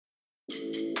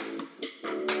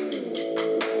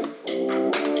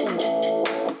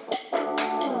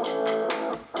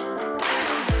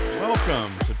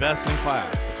Best in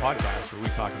Class, the podcast where we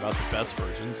talk about the best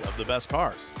versions of the best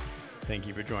cars. Thank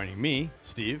you for joining me,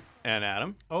 Steve, and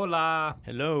Adam. Hola.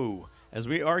 Hello. As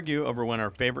we argue over when our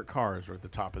favorite cars are at the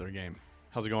top of their game.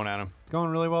 How's it going, Adam? It's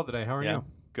going really well today. How are you?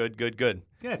 Good. Good.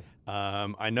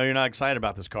 I know you're not excited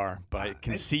about this car, but I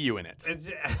can see you in it.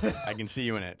 I can see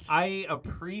you in it. I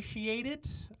appreciate it.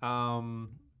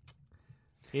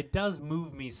 It does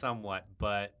move me somewhat,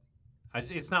 but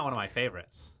it's not one of my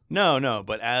favorites. No,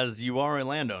 but as you are a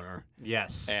landowner,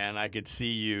 Yes. and I could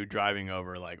see you driving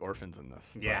over like orphans in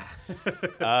this. Yeah.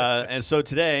 And so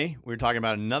today we're talking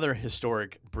about another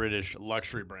historic British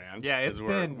luxury brand. Yeah, it's 'cause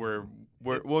been-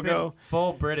 we'll go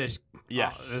full British.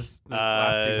 Yes. This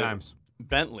last 2 times.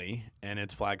 Bentley and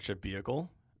its flagship vehicle,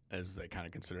 as they kind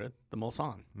of consider it, the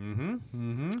Mulsanne.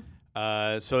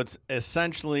 So it's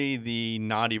essentially the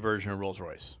naughty version of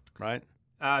Rolls-Royce, right?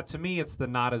 To me, it's the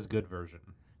not as good version.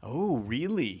 Oh,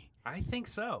 really? I think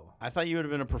so. I thought you would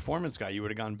have been a performance guy. You would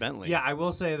have gone Bentley. Yeah, I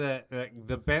will say that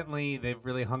the Bentley, they've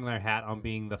really hung their hat on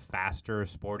being the faster,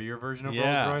 sportier version of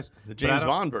Rolls-Royce. The But James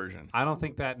Bond version. I don't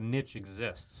think that niche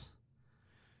exists.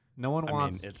 No one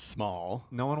wants. It's small.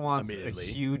 No one wants a admittedly.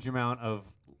 huge amount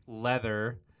of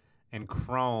leather and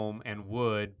chrome and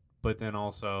wood, but then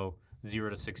also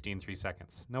 0 to 60 in 3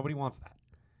 seconds. Nobody wants that.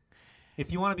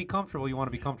 If you want to be comfortable, you want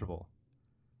to be comfortable.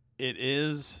 It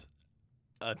is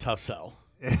a tough sell.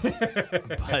 But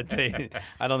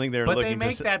I don't think they're But they looking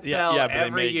make to that but sell they every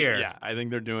make it. year. Yeah, I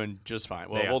think they're doing just fine.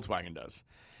 Well, They are. Volkswagen does.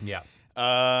 Yeah.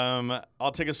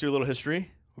 I'll take us through a little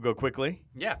history. We'll go quickly.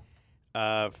 Yeah.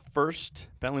 First,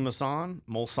 Bentley Mulsanne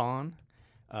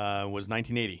was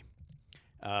 1980.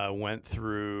 Went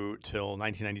through till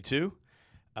 1992.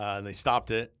 They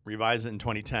stopped it, revised it in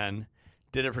 2010,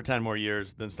 did it for 10 more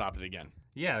years, then stopped it again.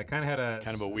 Yeah, it kind of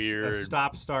had a weird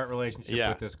stop-start relationship Yeah.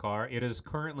 with this car. It is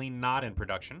currently not in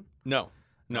production. No.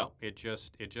 It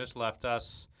just left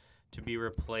us to be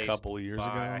replaced Couple of years by,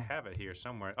 ago? I have it here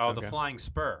somewhere. Oh, the Okay. Flying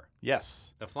Spur.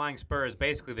 Yes. The Flying Spur is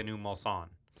basically the new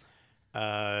Mulsanne.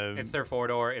 Uh, It's their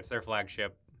four-door. It's their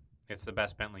flagship. It's the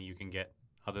best Bentley you can get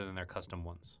other than their custom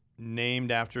ones.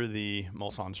 named after the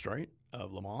Mulsanne Straight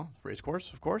of Le Mans race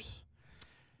course, of course,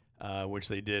 which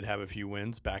they did have a few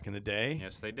wins back in the day.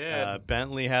 Yes, they did.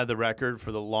 Bentley had the record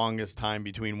for the longest time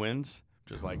between wins,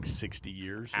 which was like 60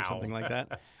 years or Ow. something like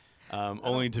that.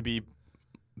 Only to be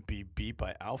beat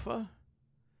by Alpha.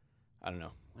 I don't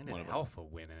know. When one did of them. Alpha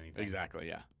win anything? Exactly.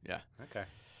 Yeah. Okay.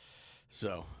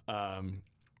 So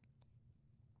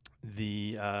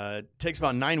takes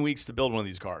about 9 weeks to build one of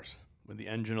these cars, with the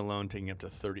engine alone taking up to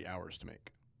 30 hours to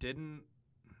make.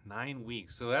 9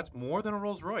 weeks. So that's more than a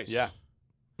Rolls Royce. Yeah.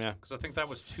 Because I think that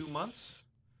was 2 months.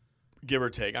 Give or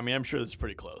take. I mean, I'm sure that's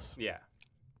pretty close. Yeah.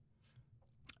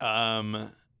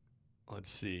 Let's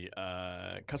see.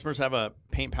 Customers have a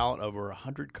paint palette of over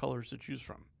 100 colors to choose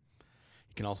from.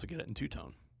 You can also get it in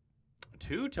two-tone.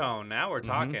 Two-tone. Now we're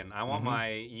talking. I want my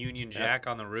Union Jack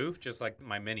on the roof, just like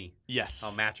my Mini. Yes.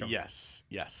 I'll match 'em. Yes.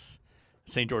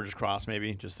 St. George's Cross,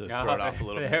 maybe, just to Oh, throw it off a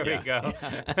little bit. There we go.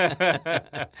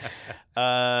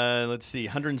 Let's see.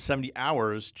 170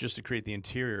 hours just to create the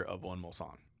interior of one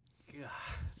Mulsanne.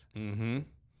 Mm-hmm.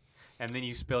 And then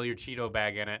you spill your Cheeto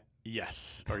bag in it.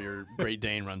 Yes. Or your Great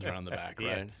Dane runs around the back,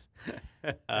 right? Yes.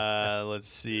 Let's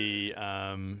see.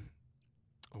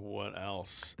 What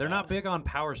else? They're not big on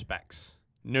power specs.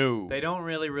 No. They don't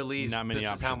really release Not many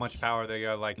this is how options. much power they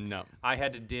go. Like, No. I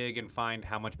had to dig and find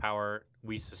how much power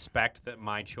we suspect that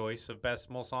my choice of best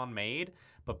Mulsanne made,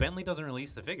 but Bentley doesn't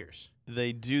release the figures.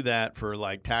 They do that for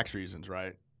like tax reasons,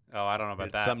 right? Oh, I don't know about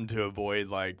It's that. something to avoid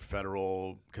like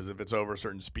federal, because if it's over a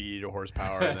certain speed or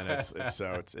horsepower, then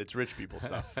it's rich people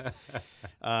stuff.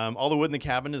 All the wood in the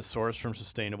cabin is sourced from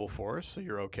sustainable forests, so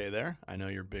you're okay there. I know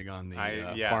you're big on the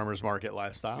farmers market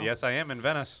lifestyle. Yes, I am in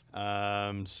Venice.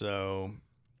 So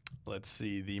let's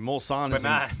see. The Mulsanne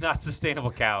But is not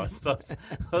sustainable cows.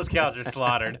 Those cows are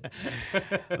slaughtered.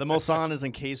 the Mulsanne is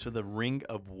encased with a ring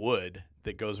of wood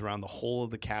that goes around the whole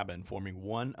of the cabin, forming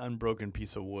one unbroken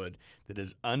piece of wood that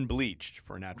is unbleached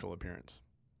for a natural appearance.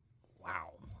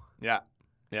 Wow. Yeah.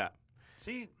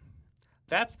 See,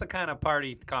 that's the kind of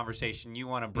party conversation you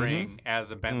want to bring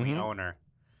as a Bentley owner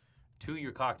to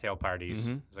your cocktail parties.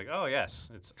 It's like, oh,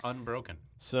 yes, it's unbroken.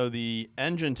 So the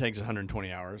engine takes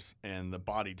 120 hours, and the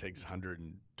body takes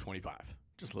 125,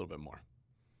 just a little bit more.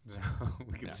 So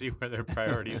we can see where their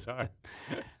priorities are.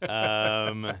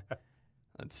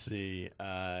 Let's see.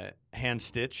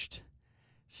 Hand-stitched.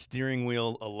 Steering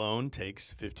wheel alone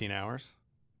takes 15 hours.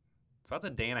 So that's a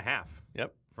day and a half.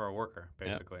 Yep. For a worker,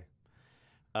 basically.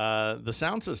 The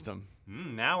sound system.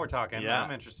 Now we're talking. Yeah.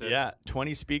 I'm interested. Yeah.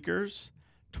 20 speakers,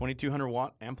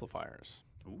 2,200-watt amplifiers.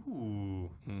 Ooh,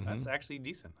 that's actually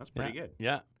decent. That's pretty good.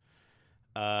 Yeah.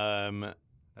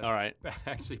 That's all right.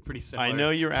 Actually, pretty similar. I know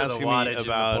you're to the asking me wattage in the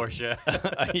about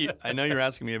Porsche. I know you're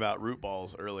asking me about root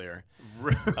balls earlier.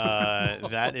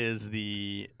 That is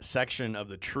the section of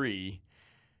the tree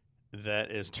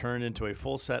that is turned into a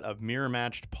full set of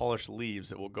mirror-matched polished leaves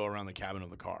that will go around the cabin of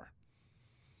the car.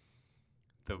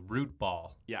 The root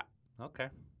ball. Yeah. Okay.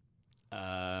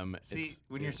 See,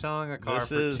 when you're it's- selling a car this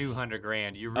for is-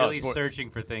 $200,000, you're Oh, really it's more- searching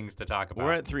for things to talk about.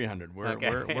 We're at 300. We're Okay.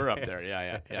 we're up there.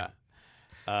 Yeah.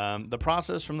 The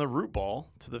process from the root ball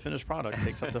to the finished product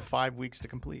takes up to 5 weeks to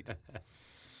complete.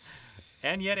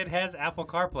 And yet it has Apple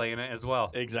CarPlay in it as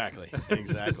well. Exactly. This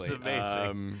is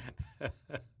amazing.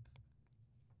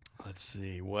 Let's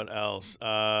see what else.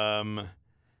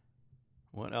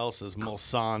 What else is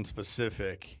Mulsanne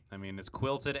specific? I mean, it's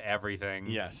quilted everything.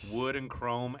 Yes. Wood and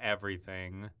chrome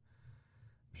everything. I'm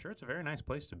sure it's a very nice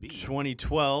place to be.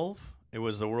 2012, it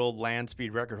was the world land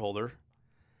speed record holder.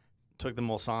 Took the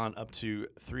Mulsanne up to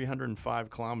 305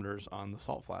 kilometers on the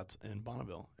salt flats in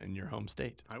Bonneville, in your home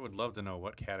state. I would love to know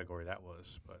what category that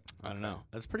was, but I don't know.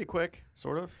 That's pretty quick,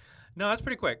 sort of. No, that's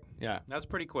pretty quick. Yeah. That's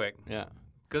pretty quick. Yeah.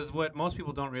 Because what most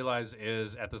people don't realize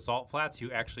is at the salt flats,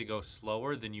 you actually go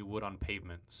slower than you would on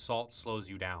pavement. Salt slows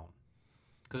you down.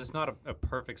 Because it's not a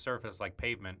perfect surface like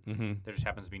pavement. Mm-hmm. There just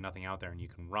happens to be nothing out there and you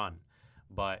can run.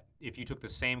 But if you took the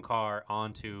same car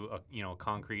onto a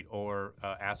concrete or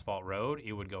asphalt road,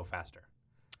 it would go faster.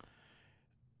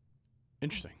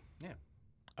 Interesting.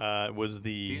 Yeah. Was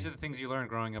the These are the things you learn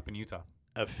growing up in Utah.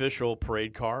 official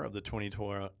parade car of the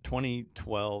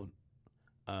 2012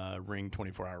 Ring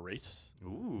 24-hour race.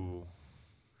 Ooh.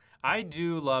 I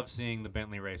do love seeing the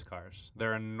Bentley race cars.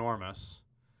 They're enormous,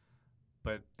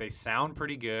 but they sound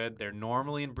pretty good. They're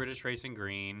normally in British Racing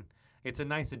Green. It's a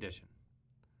nice addition.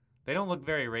 They don't look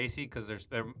very racy because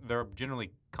they're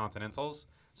generally Continentals,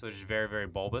 so they're just very, very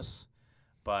bulbous.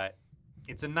 But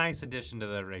it's a nice addition to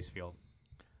the race field.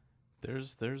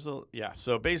 There's a yeah.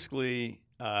 So basically,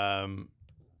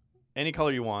 any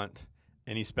color you want,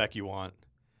 any spec you want,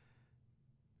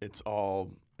 it's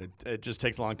all. It just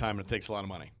takes a long time and it takes a lot of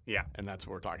money. Yeah. And that's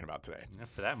what we're talking about today.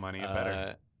 For that money, it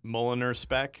better. Mulliner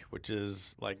spec, which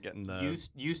is like getting the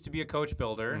Used to be a coach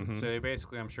builder, Mhm. so they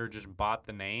basically, I'm sure, just bought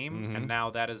the name, Mhm. and now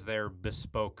that is their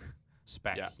bespoke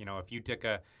spec. Yeah. You know, if you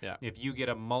get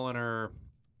a Mulliner,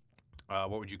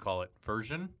 what would you call it,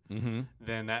 version, Mhm.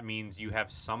 then that means you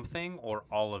have something or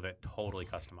all of it totally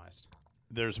customized.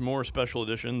 There's more special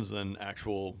editions than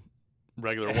actual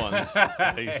regular ones.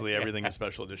 Basically, everything is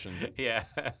special edition. Yeah.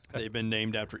 They've been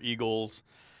named after eagles.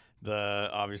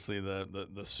 Obviously the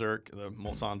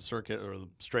Mulsanne circuit or the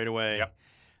straightaway. Yep.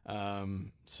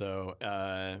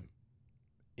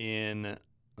 In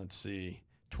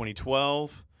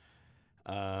 2012,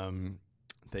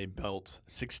 they built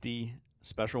 60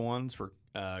 special ones for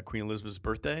Queen Elizabeth's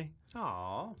birthday.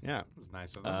 Aw, Yeah. that was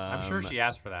nice of them. I'm sure she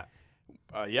asked for that.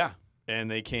 Yeah. And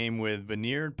they came with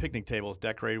veneered picnic tables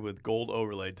decorated with gold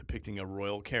overlay depicting a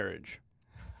royal carriage.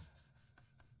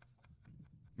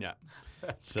 Yeah.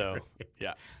 So,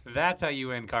 yeah. That's how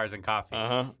you end Cars and Coffee.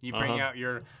 Uh-huh. You bring out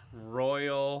your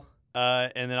royal.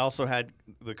 And it also had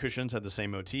the cushions had the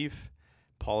same motif,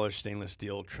 polished stainless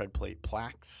steel tread plate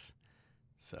plaques.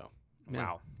 So, yeah.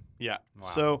 Wow. Yeah. Wow.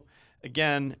 So,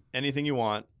 again, anything you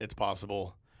want, it's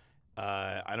possible.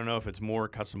 I don't know if it's more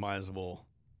customizable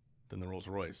than the Rolls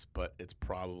Royce, but it's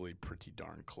probably pretty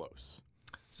darn close.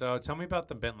 So tell me about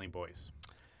the Bentley boys.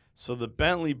 So the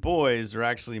Bentley boys are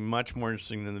actually much more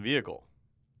interesting than the vehicle.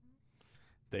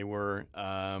 They were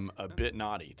a bit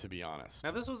naughty, to be honest.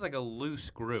 Now this was like a loose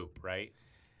group, right?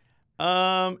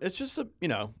 It's just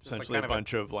essentially kind a of a-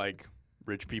 bunch of like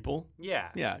rich people. Yeah.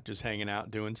 Yeah, just hanging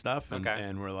out, doing stuff, and, Okay.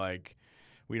 and we're like,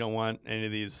 we don't want any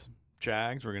of these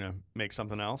Jags. We're gonna make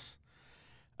something else.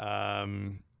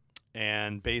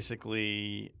 And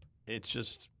basically, it's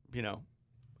just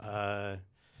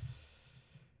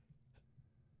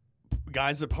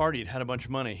guys that partied, had a bunch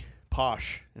of money,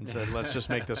 posh, and said, let's just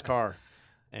make this car.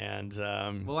 And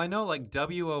Well, I know like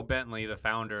W.O. Bentley, the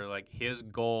founder, like his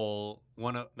goal,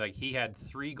 he had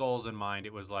 3 goals in mind.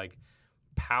 It was like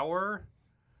power,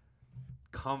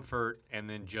 comfort, and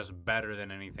then just better than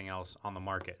anything else on the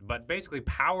market. But basically,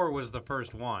 power was the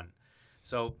first one.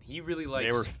 So he really liked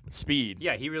they were speed.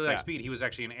 Yeah, he really liked Yeah. speed. He was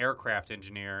actually an aircraft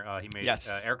engineer. He made Yes.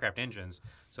 aircraft engines.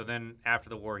 So then after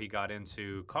the war, he got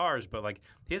into cars. But like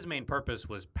his main purpose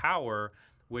was power,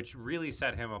 which really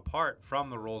set him apart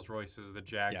from the Rolls Royces, the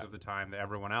Jags Yeah. of the time, the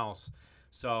everyone else.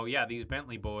 So yeah, these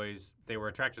Bentley boys, they were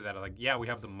attracted to that. Like, yeah, we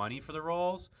have the money for the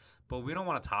Rolls, but we don't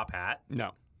want a top hat.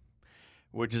 No.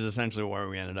 which is essentially where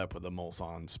we ended up with the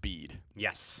Mulsanne Speed.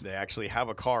 Yes. They actually have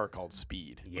a car called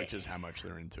Speed, which Yeah. is how much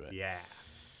they're into it. Yeah.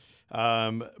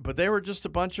 But they were just a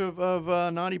bunch of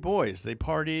naughty boys. They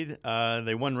partied.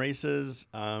 They won races.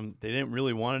 They didn't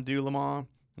really want to do Le Mans.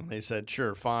 And they said,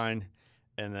 sure, fine.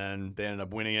 And then they ended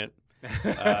up winning it.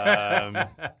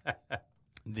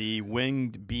 The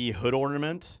winged bee hood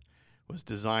ornament was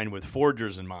designed with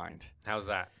forgers in mind. How's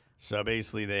that? So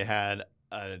basically, they had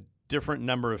a different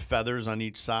number of feathers on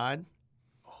each side,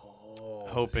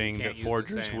 hoping that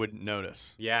forgers wouldn't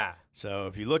notice. Yeah. So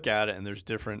if you look at it and there's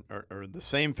different or the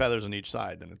same feathers on each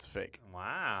side, then it's fake.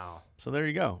 Wow. So there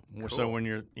you go. Cool. So when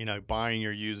you're buying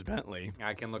your used Bentley,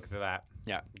 I can look for that.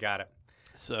 yeah. Got it.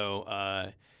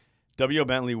 So W.O.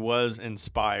 Bentley was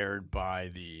inspired by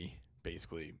the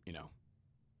basically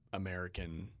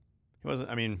American. He wasn't.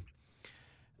 I mean,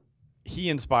 he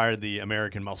inspired the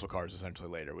American muscle cars essentially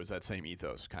later. Was that same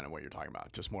ethos, kind of what you're talking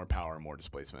about? Just more power, more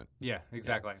displacement. Yeah,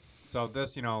 exactly. So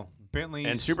this, Bentley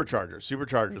And superchargers.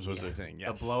 Superchargers was their thing.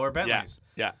 Yes. The blower Bentleys.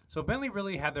 Yeah. So Bentley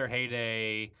really had their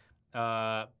heyday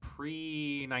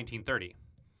pre-1930.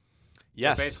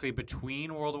 Yes. So basically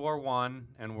between World War I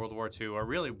and World War II, or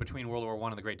really between World War I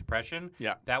and the Great Depression,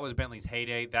 Yeah. that was Bentley's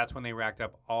heyday. That's when they racked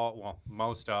up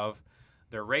most of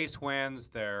their race wins,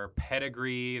 their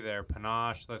pedigree, their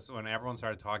panache. That's when everyone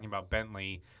started talking about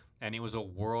Bentley, and it was a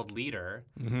world leader.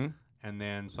 Mm-hmm. And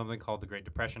then something called the Great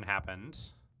Depression happened,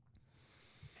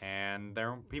 and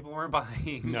people weren't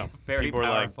buying very people were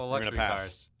like, powerful "We're gonna luxury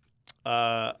pass."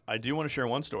 cars. I do want to share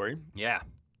one story. Yeah.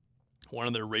 One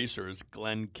of their racers,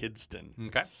 Glenn Kidston.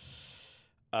 Okay.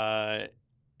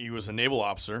 He was a naval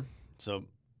officer. So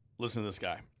listen to this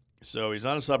guy. So he's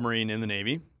on a submarine in the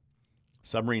Navy.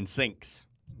 Submarine sinks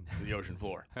to the ocean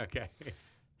floor. Okay.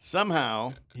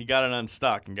 Somehow he got it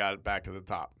unstuck and got it back to the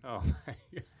top. Oh my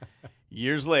God.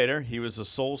 Years later, he was the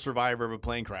sole survivor of a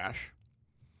plane crash.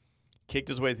 Kicked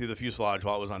his way through the fuselage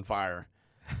while it was on fire.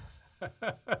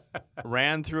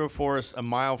 Ran through a forest a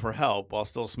mile for help while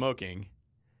still smoking.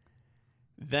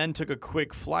 Then took a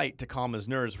quick flight to calm his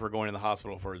nerves before going to the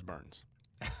hospital for his burns.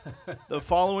 The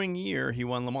following year, he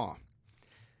won Le Mans.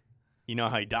 You know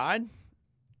how he died?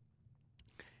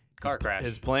 Car crash.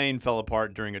 His plane fell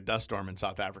apart during a dust storm in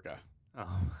South Africa.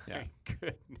 Oh my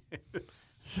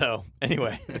goodness. So,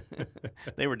 anyway,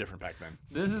 they were different back then.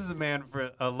 This is a man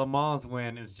for a Le Mans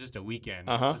win is just a weekend.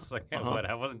 Uh-huh. It's just like, what?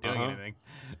 I wasn't doing anything.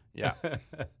 Yeah.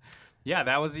 Yeah,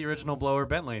 that was the original blower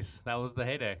Bentleys. That was the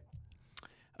heyday.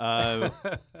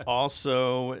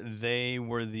 Also, they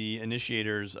were the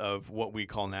initiators of what we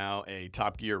call now a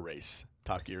Top Gear race,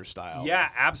 Top Gear style. Yeah,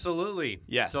 absolutely.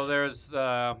 Yes. So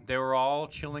they were all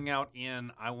chilling out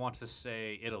in, I want to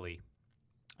say, Italy.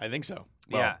 I think so.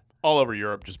 Well, Yeah. all over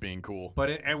Europe just being cool. But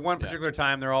at one particular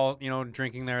time, they're all,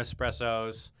 drinking their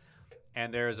espressos.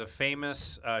 And there's a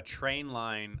famous train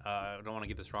line. I don't want to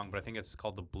get this wrong, but I think it's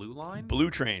called the Blue Line. Blue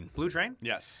Train. Blue Train?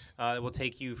 Yes. It will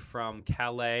take you from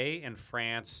Calais in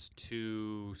France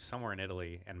to somewhere in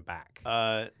Italy and back.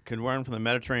 Could run from the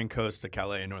Mediterranean coast to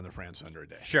Calais in northern France under a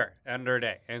day. Sure, under a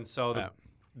day. And so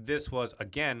this was,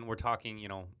 again, we're talking,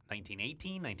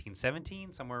 1918,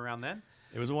 1917, somewhere around then.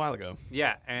 It was a while ago.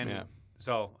 Yeah, and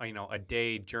so, a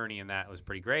day journey in that was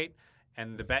pretty great.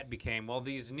 And the bet became, well,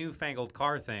 these newfangled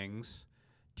car things,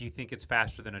 do you think it's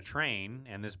faster than a train?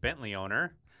 And this Bentley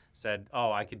owner said,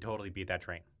 oh, I could totally beat that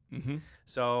train. Mm-hmm.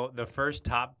 So the first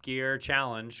Top Gear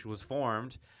challenge was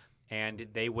formed, and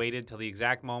they waited till the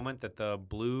exact moment that the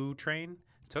Blue Train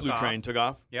took off. Blue Train took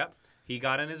off. Yep. He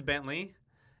got in his Bentley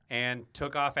and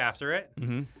took off after it,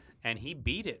 Mm-hmm. and he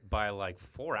beat it by like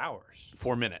 4 hours.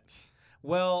 4 minutes.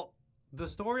 Well, the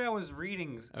story I was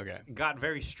reading Okay. got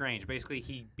very strange. Basically,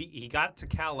 he got to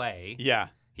Calais. Yeah.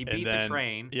 He And beat then- the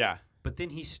train. Yeah. But then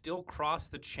he still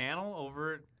crossed the channel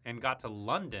over and got to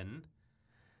London,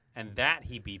 and that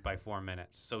he beat by 4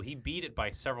 minutes. So he beat it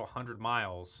by several hundred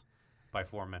miles by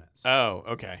 4 minutes. Oh,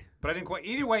 okay. But I didn't quite.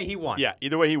 Either way, he won. Yeah.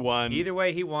 Either way, he won. Either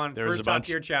way, he won. There was First a Top bunch-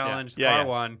 Gear challenge. Yeah. Car Yeah.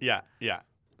 won. Yeah. Yeah.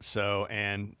 So,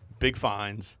 and big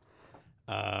fines.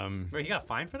 Wait, he got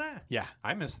fined for that? Yeah.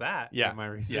 I missed that Yeah. in my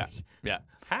research. Yeah.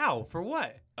 How? For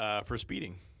what? For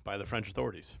speeding by the French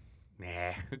authorities.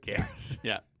 Nah, who cares?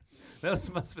 Yeah. Those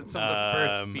must have been some of the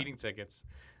first speeding tickets.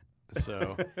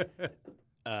 So,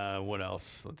 what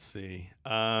else? Let's see.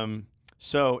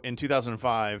 So in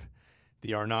 2005,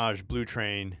 the Arnage Blue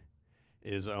Train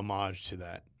is homage to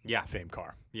that Yeah. famed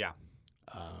car. Yeah.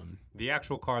 The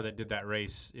actual car that did that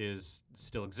race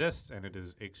still exists, and it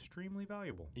is extremely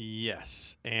valuable.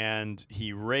 Yes, and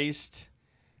he raced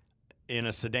in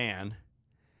a sedan.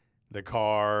 The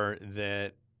car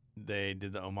that they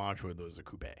did the homage with was a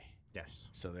coupe. Yes.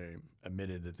 So they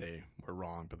admitted that they were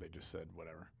wrong, but they just said,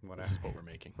 whatever. Whatever. This is what we're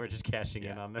making. We're just cashing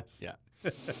in Yeah. on this. Yeah.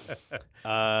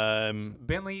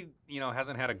 Bentley,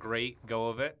 hasn't had a great go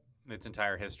of it its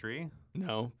entire history.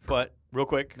 No, but real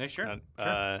quick. Yeah, sure.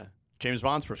 James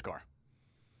Bond's first car.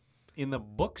 In the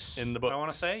books? In the books. I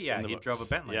want to say, yeah, he drove a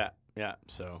Bentley. Yeah, yeah.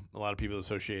 So a lot of people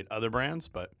associate other brands,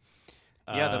 but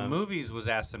the movies was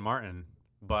Aston Martin,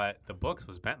 but the books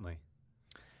was Bentley.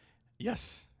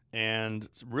 Yes. And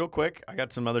real quick, I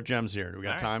got some other gems here. Do we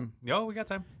got time? Oh, we got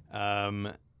time.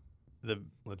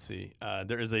 Let's see.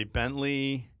 There is a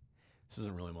Bentley. This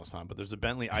isn't really most time, but there's a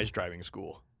Bentley ice driving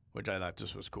school, which I thought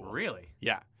just was cool. Really?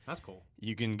 Yeah. That's cool.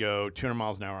 You can go 200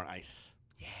 miles an hour on ice.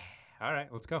 Yeah. All right,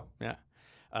 let's go. Yeah.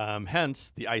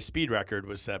 Hence, the ice speed record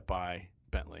was set by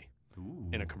Bentley Ooh.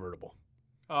 in a convertible.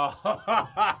 Oh.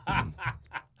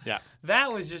 Yeah.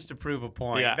 That was just to prove a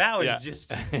point. Yeah, That was yeah.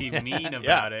 just to be mean about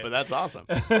Yeah, it. but that's awesome.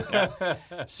 Yeah.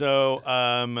 So,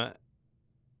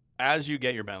 as you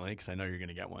get your Bentley, because I know you're going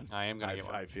to get one. I am going to get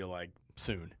one. I feel like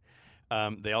soon.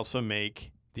 They also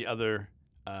make the other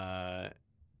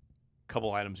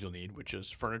couple items you'll need, which is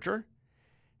furniture,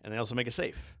 and they also make a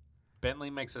safe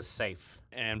Bentley makes a safe.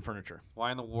 and furniture.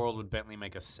 Why in the world would Bentley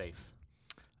make a safe?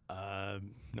 No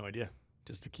idea.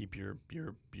 Just to keep your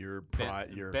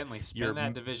Bentley, spin your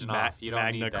that division off. You don't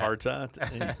Magna need that. Carta.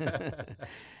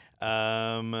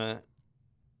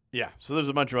 Yeah. So there's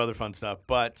a bunch of other fun stuff,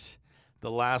 but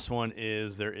the last one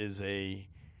is there is a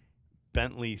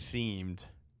Bentley themed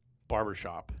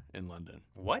barbershop in London.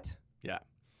 What? Yeah.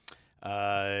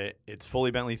 It's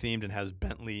fully Bentley themed and has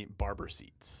Bentley barber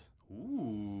seats.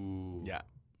 Ooh. Yeah.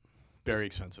 Very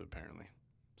expensive apparently.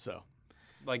 So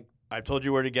Like I've told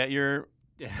you where to get your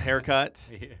haircut,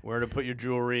 Yeah. where to put your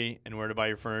jewelry, and where to buy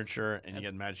your furniture, and you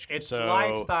get magic. It's so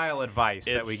lifestyle advice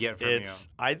that we get from you.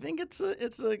 I think it's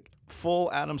a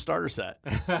full Adam starter set.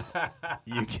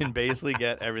 You can basically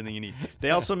get everything you need. They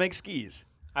also make skis.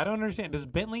 I don't understand. Does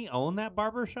Bentley own that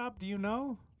barber shop? Do you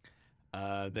know?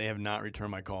 They have not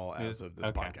returned my call as of this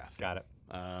Okay, podcast. got it.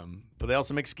 But they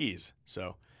also make skis.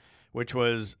 Which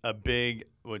was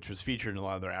featured in a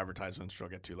lot of their advertisements, which I'll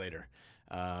get to later.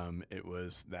 It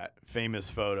was that famous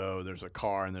photo. There's a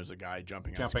car and there's a guy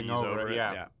jumping on skis over it.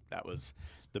 yeah. That was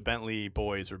the Bentley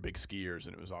boys were big skiers,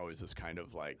 and it was always this kind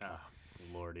of like, Oh,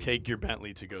 Lordy. take your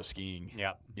Bentley to go skiing.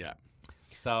 Yep. Yeah.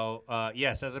 So,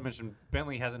 yes, as I mentioned,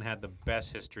 Bentley hasn't had the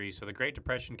best history. So the Great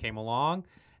Depression came along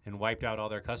and wiped out all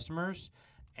their customers.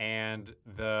 And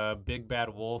the big bad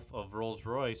wolf of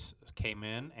Rolls-Royce came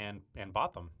in and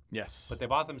bought them. Yes. But they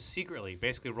bought them secretly.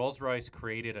 Basically, Rolls-Royce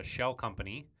created a shell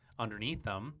company underneath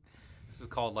them. This is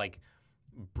called like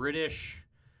British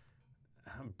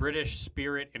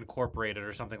Spirit Incorporated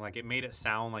or something. Like it made it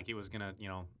sound like it was gonna,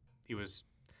 it was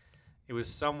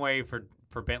some way for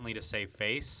Bentley to save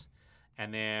face.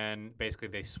 And then basically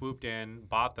they swooped in,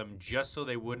 bought them just so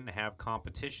they wouldn't have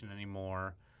competition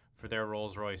anymore for their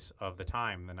Rolls-Royce of the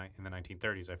time in the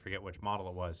 1930s. I forget which model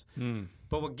it was.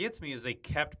 But what gets me is they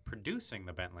kept producing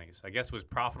the Bentleys. I guess it was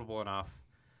profitable enough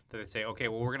that they say, okay,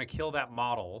 well, we're going to kill that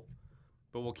model,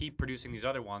 but we'll keep producing these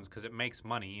other ones because it makes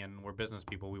money, and we're business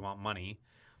people. We want money.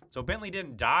 So Bentley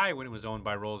didn't die when it was owned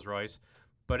by Rolls-Royce,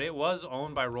 but it was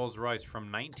owned by Rolls-Royce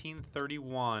from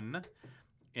 1931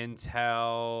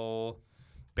 until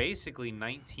basically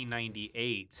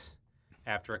 1998.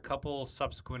 After a couple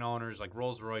subsequent owners, like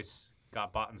Rolls-Royce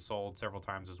got bought and sold several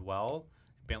times as well.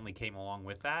 Bentley came along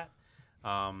with that.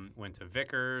 Went to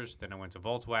Vickers, then it went to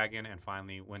Volkswagen, and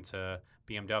finally went to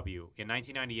BMW. In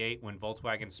 1998, when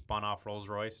Volkswagen spun off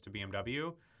Rolls-Royce to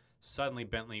BMW, suddenly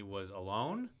Bentley was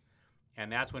alone,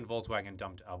 and that's when Volkswagen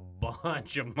dumped a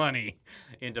bunch of money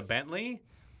into Bentley,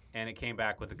 and it came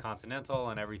back with the Continental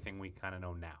and everything we kind of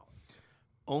know now.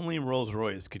 Only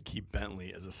Rolls-Royce could keep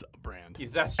Bentley as a sub-brand.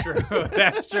 Yes, that's true.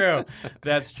 That's true.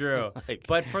 That's true. Like,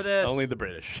 but for the only the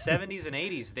British. 70s and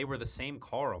 80s, they were the same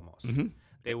car almost.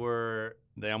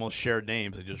 They almost shared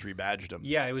names. They just rebadged them.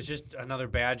 Yeah, it was just another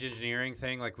badge engineering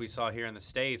thing like we saw here in the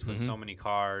States with so many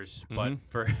cars, but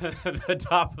for the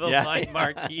top of the line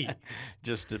marquees.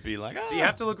 Just to be like, So you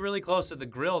have to look really close at the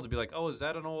grill to be like, oh, is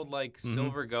that an old like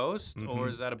silver Ghost or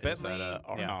is that a Bentley? Is that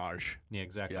a Arnage? Yeah,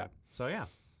 exactly. Yeah. So yeah.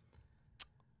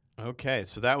 Okay,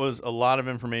 so that was a lot of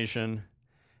information,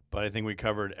 but I think we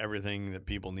covered everything that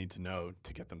people need to know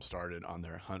to get them started on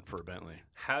their hunt for a Bentley.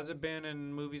 Has it been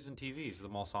in movies and TVs, the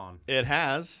Mulsanne? It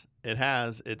has. It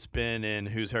has. It's been in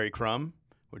Who's Harry Crumb,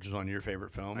 which is one of your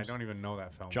favorite films. I don't even know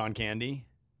that film. John Candy.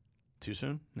 Too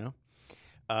soon? No.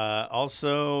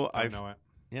 Also, I know it.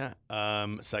 Yeah.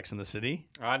 Sex and the City.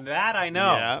 That I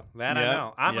know. Yeah. I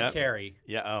know. I'm a Carrie.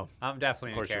 Yeah. Oh. I'm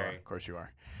definitely a Carrie. Of course you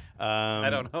are. I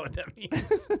don't know what that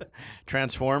means.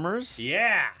 Transformers.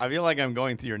 Yeah. I feel like I'm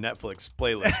going through your Netflix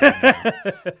playlist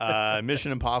right now.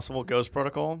 Mission Impossible, Ghost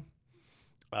Protocol,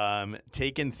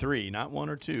 Taken 3, not 1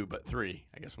 or 2, but 3.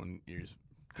 I guess when you're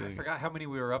I forgot how many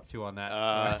we were up to on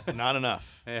that. not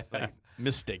enough. Yeah. Like,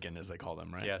 Mistaken, as they call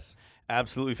them, right? Yes.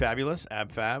 Absolutely Fabulous,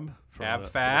 Ab Fab. For Ab the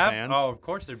Fab. fans. Oh, of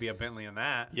course there'd be a Bentley in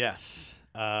that. Yes.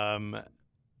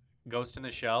 Ghost in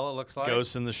the Shell, it looks like.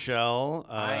 Ghost in the Shell.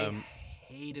 I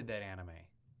hated that anime.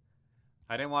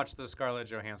 I didn't watch the Scarlett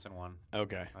Johansson one.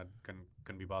 Okay. I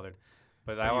couldn't be bothered.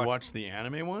 But You I watched the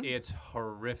anime one? It's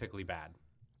horrifically bad.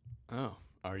 Oh.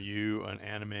 Are you an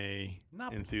anime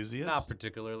enthusiast? Not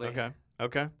particularly.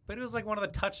 Okay. But it was like one of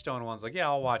the Touchstone ones. Like, yeah,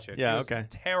 I'll watch it. Yeah, It was okay.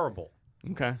 Terrible.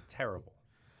 Okay. Terrible.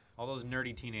 All those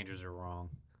nerdy teenagers are wrong.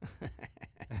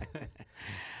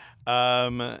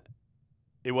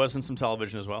 It was in some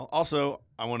television as well. Also,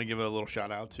 I want to give a little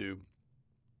shout out to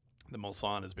the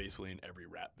Mulsanne is basically in every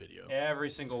rap video. Every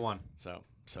single one. So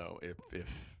if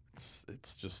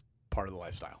it's just part of the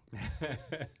lifestyle.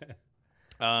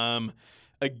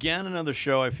 Again, another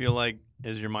show I feel like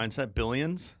is your mindset.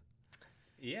 Billions.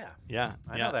 Yeah. Yeah.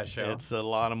 I know that show. It's a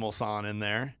lot of Mulsanne in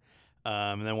there.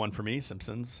 And then one for me,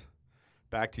 Simpsons.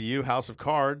 Back to you, House of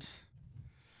Cards.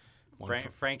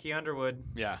 Frankie Underwood.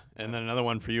 Yeah. And then another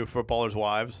one for you, Footballers'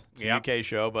 Wives. It's a UK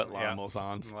show, but a lot of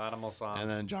Mulsannes. A lot of Mulsannes. And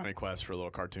then Johnny Quest for a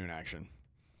little cartoon action.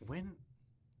 When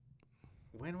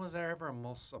was there ever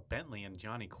a Bentley in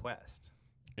Johnny Quest?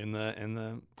 In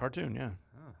the cartoon, yeah.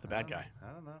 Oh, The bad guy.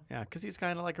 I don't know. Yeah, because he's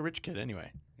kind of like a rich kid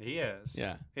anyway. He is.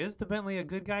 Yeah. Is the Bentley a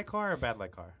good guy car or a bad guy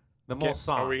car? The Okay,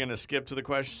 Mulsanne. are we going to skip to the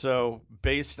question? So,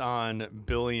 based on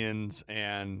Billions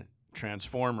and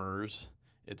Transformers,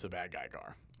 it's a bad guy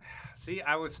car. See,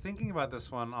 I was thinking about this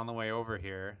one on the way over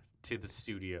here to the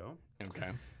studio. Okay.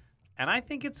 And I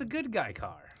think it's a good guy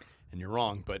car. And you're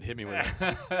wrong, but hit me with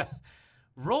it.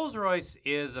 Rolls-Royce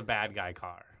is a bad guy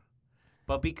car.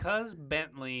 But because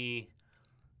Bentley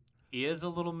is a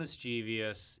little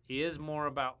mischievous, is more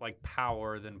about like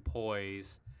power than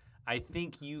poise, I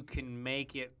think you can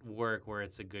make it work where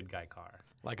it's a good guy car.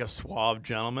 Like a suave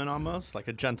gentleman almost, like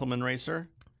a gentleman racer.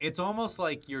 It's almost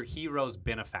like your hero's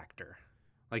benefactor.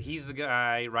 Like he's the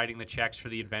guy writing the checks for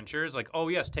the adventures. Like, oh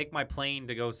yes, take my plane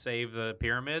to go save the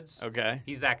pyramids. Okay.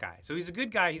 He's that guy. So he's a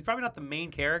good guy. He's probably not the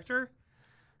main character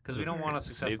because we don't want a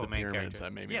successful main character.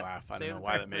 That made me laugh. I don't know the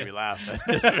why that made me pyramids. laugh.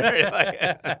 It's very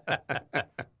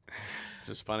it's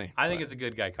just funny. I think it's a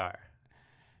good guy car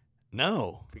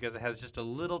No. because it has just a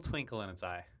little twinkle in its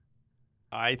eye.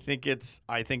 I think it's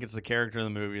the character in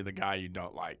the movie, the guy you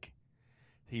don't like.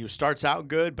 He starts out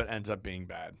good but ends up being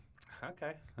bad.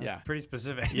 Okay. That's pretty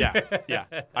specific. Yeah.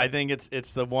 I think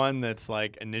it's the one that's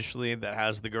like initially that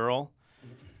has the girl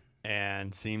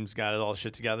and seems got it all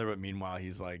shit together, but meanwhile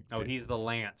he's like he's the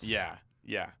Lance. Yeah.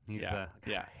 He's yeah.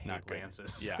 Not good.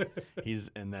 Lances. Yeah.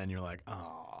 And then you're like,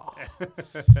 oh.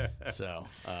 So,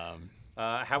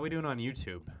 how we doing on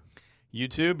YouTube?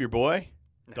 YouTube, your boy,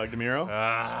 Doug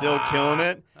DeMuro, still killing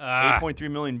it.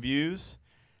 8.3 million views.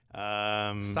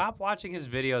 Stop watching his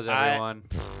videos, everyone.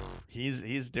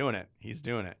 He's doing it.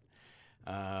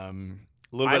 I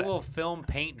will film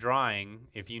paint drawing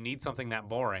if you need something that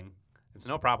boring. It's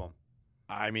no problem.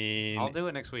 I mean, I'll do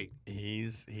it next week.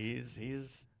 He's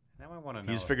Now I want to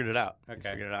know. He's figured it out. Okay. He's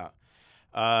figured it out.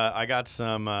 I got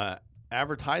some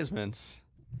advertisements.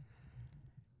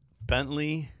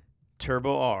 Bentley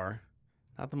Turbo R,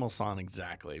 not the Mulsanne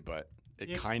exactly, but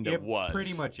it kind of was.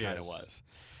 Pretty much Kind is. of was.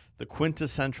 The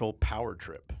quintessential power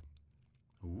trip.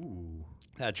 Ooh.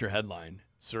 That's your headline,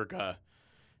 circa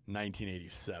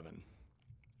 1987.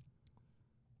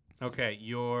 Okay,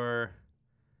 your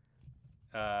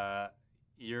Doug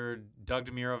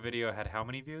DeMuro video had how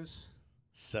many views?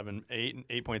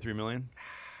 8.3 million.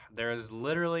 There is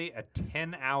literally a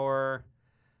 10-hour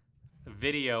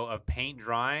video of paint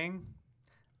drawing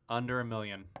under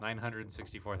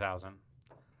 964,000.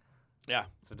 Yeah.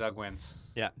 So Doug wins.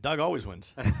 Yeah, Doug always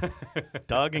wins.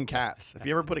 Doug and cats. Have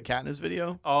you ever put a cat in his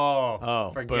video?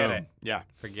 Oh, forget boom. it. Yeah.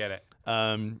 Forget it.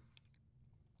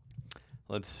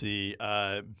 Let's see.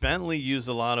 Bentley used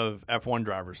a lot of F1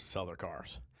 drivers to sell their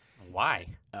cars.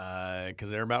 Why? Because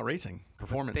they're about racing,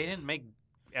 performance. They didn't make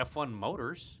F1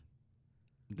 motors.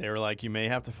 They were like, you may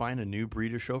have to find a new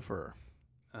breed of chauffeur.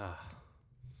 Ugh.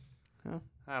 Huh?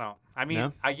 I don't. I mean,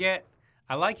 No?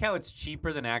 I like how it's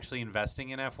cheaper than actually investing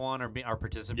in F1 or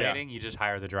participating. You just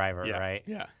hire the driver, right?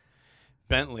 Yeah.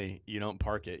 Bentley, you don't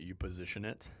park it, you position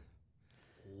it.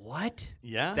 What?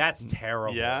 Yeah. That's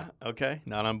terrible. Yeah. Okay.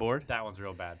 Not on board. That one's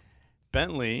real bad.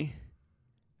 Bentley,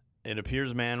 it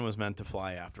appears man was meant to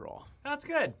fly after all. That's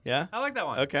good. Yeah. I like that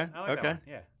one. Okay. I like that Okay. one.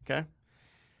 Yeah. Okay.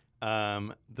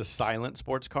 The silent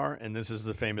sports car, and this is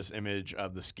the famous image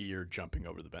of the skier jumping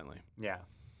over the Bentley. Yeah.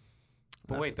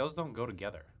 But wait, those don't go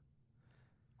together.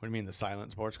 What do you mean, the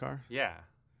silent sports car? Yeah.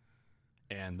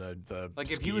 And the Like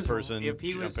ski person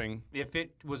jumping? If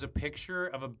it was a picture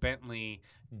of a Bentley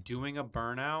doing a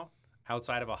burnout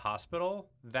outside of a hospital,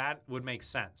 that would make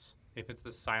sense if it's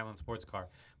the silent sports car.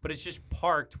 But it's just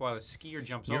parked while the skier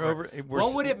jumps over.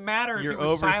 What would it matter if it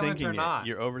was silent or not?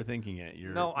 You're overthinking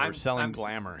it. I'm selling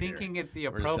glamour thinking here. it the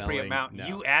appropriate amount. No,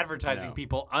 you advertising no,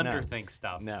 people underthink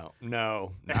stuff. No,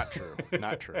 not true.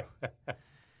 Not true.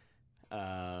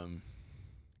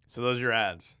 So those are your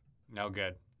ads. No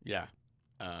good. Yeah.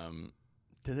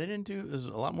 They didn't do. There's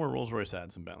a lot more Rolls Royce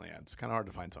ads than Bentley ads. It's kind of hard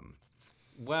to find something.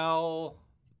 Well,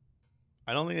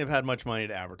 I don't think they've had much money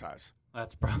to advertise.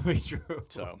 that's probably true.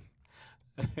 So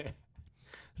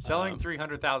selling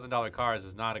 $300,000 cars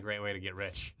is not a great way to get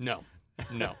rich. no.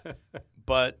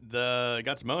 But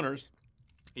got some owners.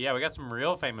 Yeah, we got some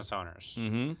real famous owners.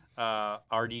 Mm-hmm.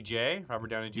 RDJ, Robert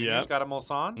Downey Jr. Yep. has got a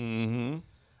Mulsanne.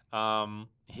 Mm-hmm.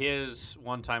 His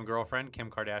one-time girlfriend, Kim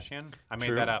Kardashian. I made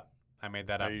True. that up.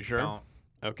 Are you sure? Don't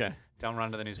Okay.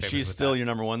 run to the newspapers. She's with still that. your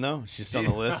number one though. She's still on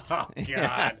the list. Oh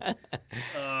God.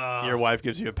 Your wife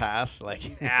gives you a pass,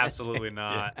 like Absolutely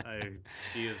not.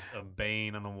 She is a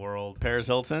bane on the world. Paris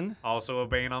Hilton, Also a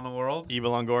bane on the world. Eva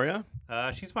Longoria,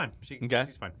 She's fine. Okay.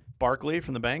 She's fine. Barkley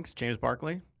from the banks, James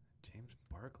Barkley. James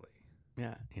Barkley.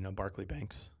 Yeah, Barkley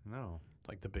Banks, No.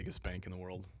 like the biggest bank in the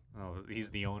world. Oh,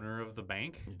 he's the owner of the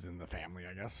bank. He's in the family,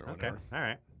 I guess, or Okay. whatever. All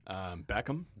right.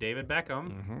 Beckham, David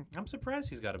Beckham. mm-hmm. I'm surprised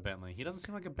he's got a Bentley. He doesn't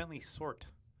seem like a Bentley sort.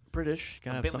 British,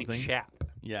 kind A of Bentley something. chap.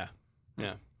 Yeah.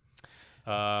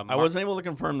 I I wasn't able to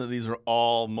confirm that these are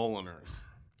all Moliners.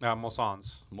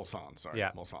 Mulsanne's. Mulsanne, sorry.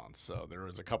 Yeah. Mulsanne. So there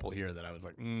was a couple here that I was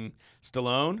like,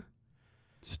 Stallone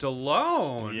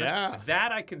Stallone. Yeah.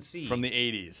 That I can see. from the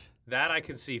 80s. That I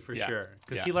can see for Yeah. sure.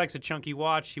 Because Yeah. he likes a chunky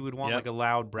watch. He would want Yep. like a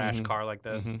loud, brash Mhm. car like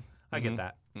this. Mhm. I get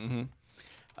that.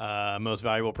 Mm-hmm. Most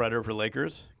valuable predator for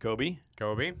Lakers, Kobe.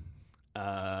 Kobe.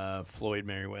 Floyd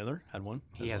Mayweather had one.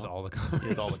 He as has well. all the cars. He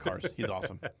has all the cars. He's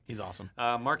awesome. He's awesome.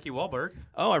 Marky Wahlberg.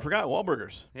 Oh, I forgot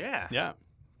Wahlburgers. Yeah. Yeah.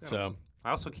 So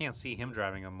I also can't see him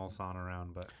driving a Mulsanne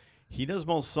around, but he does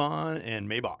Mulsanne and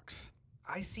Maybachs.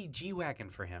 I see G-Wagon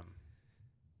for him.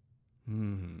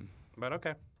 Hmm. But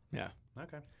okay. Yeah.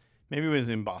 Okay. Maybe he was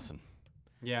in Boston,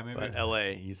 Yeah, maybe. but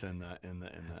L.A. He's in the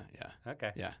yeah.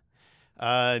 Okay.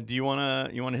 Yeah. Do you wanna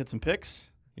hit some picks?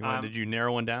 Did you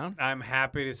narrow one down? I'm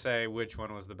happy to say which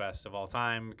one was the best of all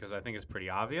time because I think it's pretty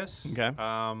obvious. Okay.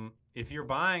 If you're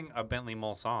buying a Bentley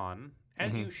Mulsanne,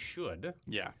 as you should,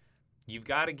 Yeah. you've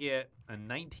got to get a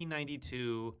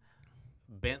 1992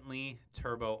 Bentley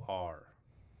Turbo R,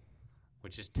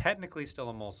 which is technically still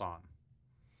a Mulsanne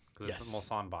because it's a Yes.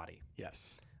 Mulsanne body.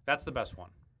 Yes. That's the best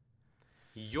one.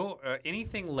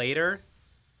 Anything later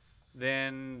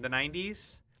than the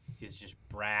 90s is just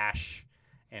brash,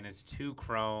 and it's too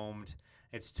chromed.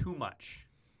 It's too much.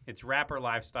 It's rapper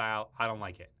lifestyle. I don't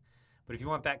like it. But if you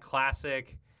want that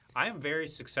classic, I am very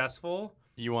successcul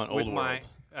You want with old my. world?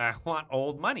 I want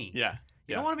old money. Yeah.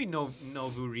 You don't want to be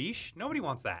nouveau riche. Nobody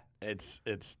wants that.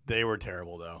 They were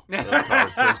terrible though. Those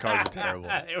cars are terrible.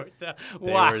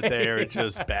 Why? They were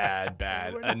just bad.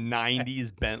 A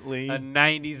 90s Bentley. A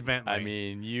 90s Bentley. I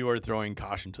mean, you are throwing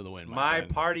caution to the wind, my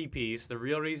friend. party piece, the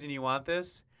real reason you want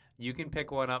this, you can pick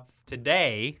one up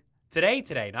today,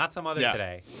 not some other Yeah.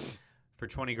 today, for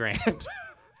 20 grand.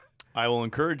 I will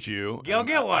encourage you. Go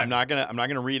get one. I'm not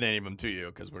gonna read any of them to you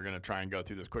because we're gonna try and go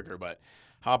through this quicker. But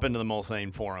hop into the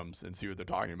Mulsanne forums and see what they're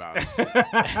talking about,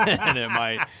 and it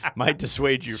might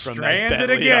dissuade you from Stranded that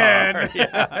Bentley again.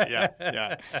 R.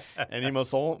 Yeah. Any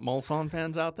Mulsanne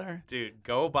fans out there? Dude,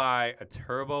 go buy a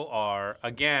Turbo R.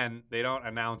 Again, they don't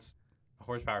announce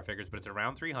horsepower figures, but it's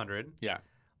around 300. Yeah.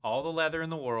 All the leather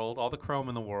in the world, all the chrome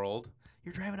in the world.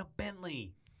 You're driving a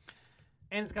Bentley.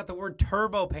 And it's got the word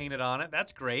turbo painted on it.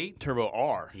 That's great. Turbo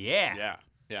R. Yeah.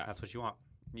 Yeah. That's what you want.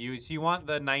 You want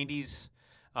the 90s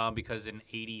because in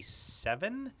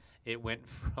 87, it went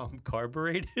from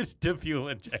carbureted to fuel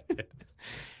injected.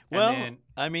 Well,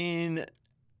 I mean,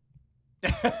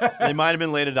 they might have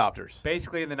been late adopters.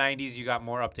 Basically, in the 90s, you got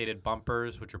more updated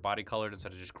bumpers, which are body colored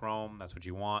instead of just chrome. That's what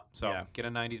you want. So Yeah. get a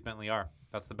 90s Bentley R.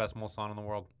 That's the best Mulsanne in the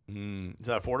world. Is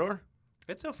that a 4-door?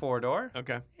 It's a 4-door.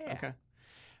 Okay. Yeah. Okay.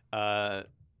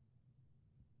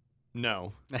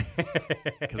 No,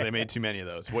 because they made too many of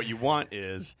those. What you want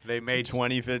is They made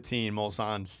 2015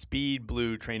 Mulsanne Speed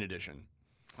Blue Train Edition.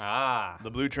 The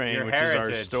Blue Train, Your which is our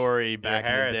heritage. story back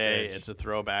in the day. heritage. It's a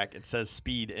throwback. It says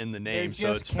speed in the They're name, just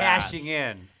so it's cashing fast.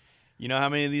 in. You know how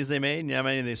many of these they made? You know how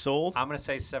many they sold? I'm gonna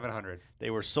say 700. They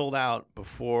were sold out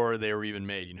before they were even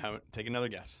made. You know, take another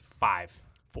guess. 5.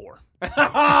 4.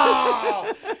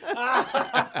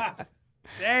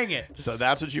 Dang it. So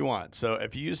that's what you want. So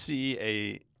if you see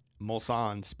a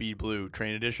Mulsanne Speed Blue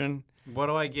Train Edition, What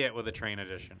do I get with a Train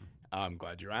Edition? I'm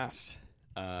glad you asked.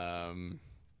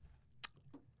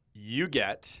 You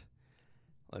get,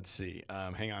 let's see.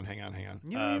 Hang on.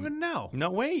 You don't even know. No,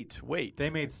 wait. They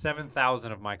made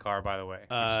 7,000 of my car, by the way,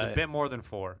 which is a bit more than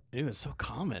 4. It was so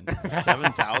common.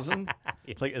 7,000?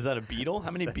 It's like, is that a Beetle?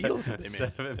 How many Beetles did they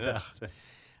make? 7,000.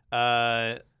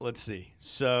 Let's see.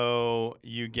 So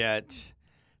you get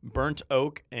burnt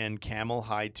oak and camel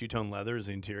hide two-tone leather as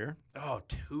the interior. Oh,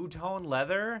 two-tone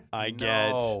leather? I'm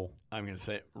going to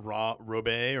say Rob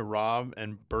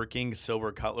and Birking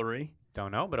silver cutlery.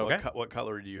 Don't know, but okay. What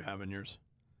cutlery do you have in yours?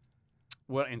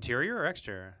 What, interior or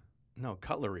exterior? No,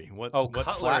 cutlery. What cutlery.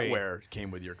 flatware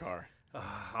came with your car?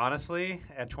 Honestly,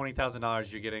 at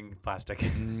 $20,000, you're getting plastic.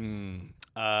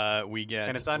 We get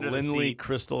And it's under the Lindley seat.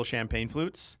 crystal champagne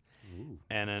flutes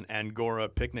and an Angora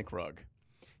picnic rug.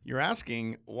 You're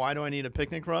asking, why do I need a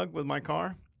picnic rug with my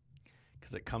car?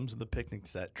 Because it comes with a picnic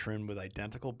set trimmed with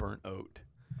identical burnt oak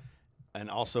and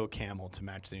also camel to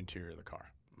match the interior of the car.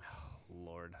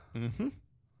 Lord.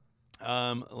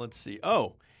 Let's see.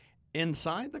 Oh,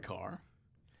 inside the car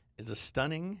is a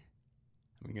stunning.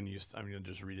 I'm gonna just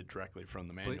read it directly from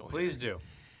the manual. Please do.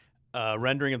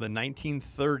 Rendering of the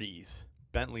 1930s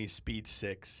Bentley Speed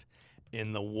 6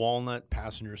 in the walnut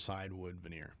passenger side wood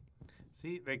veneer.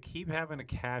 See, they keep having to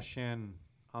cash in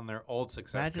on their old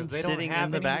success Imagine because they don't sitting have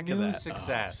in the any back new of that.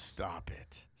 success. Oh,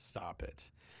 stop it.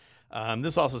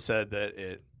 This also said that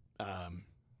it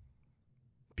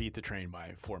beat the train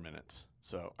by 4 minutes.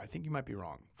 So I think you might be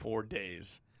wrong. 4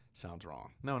 days sounds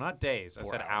wrong. No, not days. I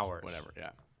 4 said hours. Whatever,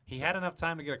 yeah. He had enough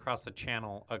time to get across the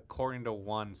channel, according to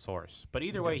one source. But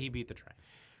either way, he beat the train.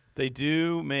 They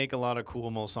do make a lot of cool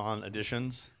Mulsanne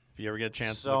editions. If you ever get a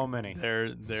chance, So many.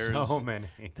 There's So many.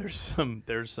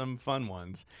 There's some fun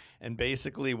ones, and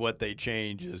basically what they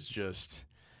change is just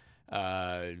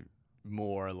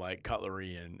more like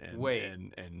cutlery and Wait.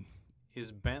 and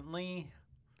Is Bentley?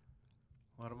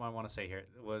 What do I want to say here?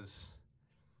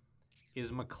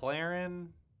 Is McLaren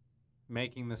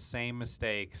making the same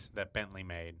mistakes that Bentley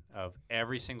made of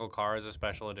every single car is a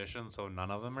special edition, so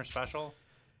none of them are special?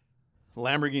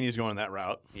 Lamborghini's going that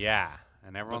route. Yeah,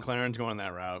 and everyone's McLaren's going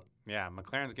that route. yeah.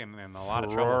 McLaren's getting in a lot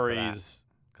of trouble for that Ferraris.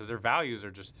 because their values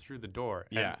are just through the door.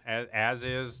 Yeah. And as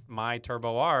is my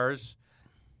Turbo R's.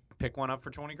 Pick one up for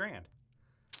 $20,000.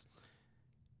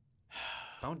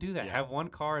 Don't do that. Yeah. Have one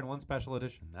car and one special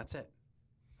edition. That's it.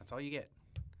 That's all you get.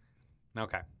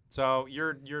 Okay. So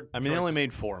your I mean, they only choices-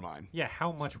 made 4 of mine. Yeah,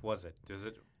 how much was it?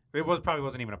 It probably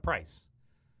wasn't even a price.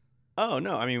 Oh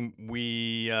no, I mean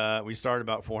we started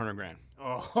about $400,000.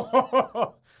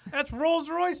 Oh, that's Rolls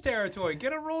Royce territory.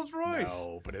 Get a Rolls Royce.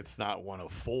 No, but it's not one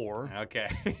of 4. Okay.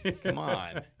 Come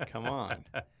on.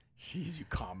 Jeez, you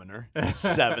commoner.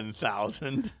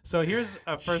 7,000. So here's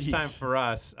a first time Jeez. for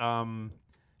us.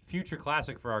 Future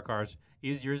classic for our cars.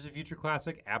 Is yours a future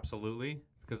classic? Absolutely,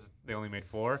 because they only made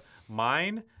 4.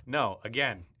 Mine? No.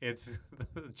 Again, it's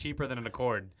cheaper than an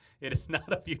Accord. It is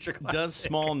not a future classic. Does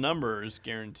small numbers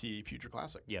guarantee future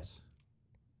classic? Yes.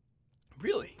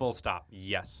 Really? Full stop.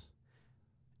 Yes.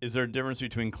 Is there a difference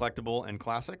between collectible and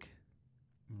classic?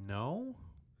 No?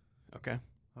 Okay.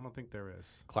 I don't think there is.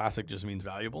 Classic just means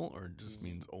valuable or just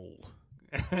means old?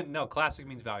 No, classic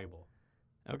means valuable.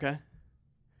 Okay.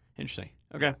 Interesting.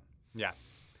 Okay. Yeah.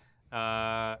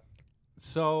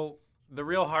 So the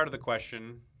real heart of the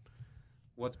question,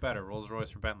 what's better,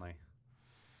 Rolls-Royce or Bentley?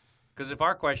 Because if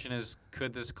our question is,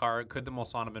 could the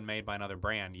Mulsanne have been made by another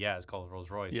brand? Yeah, it's called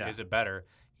Rolls-Royce. Yeah. Is it better?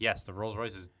 Yes, the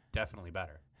Rolls-Royce is definitely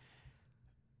better.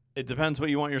 It depends what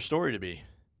you want your story to be.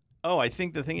 Oh, I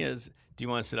think the thing is, do you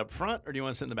want to sit up front or do you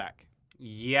want to sit in the back?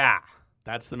 Yeah,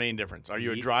 That's the main difference. Are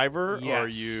you a Ye- driver or are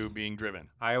yes. you being driven?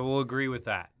 I will agree with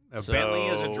that. A Bentley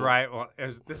is a So- driver. Well,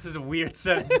 this is a weird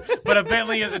sentence, but a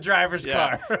Bentley is a driver's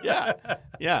car.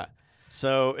 Yeah.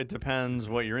 So it depends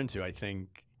what you're into. I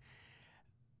think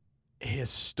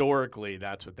historically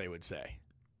that's what they would say.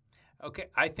 Okay,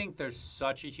 I think there's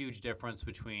such a huge difference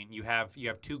between you have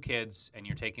 2 kids and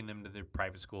you're taking them to their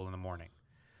private school in the morning.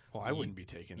 Well, I wouldn't be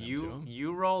taking them to them.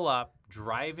 You roll up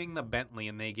driving the Bentley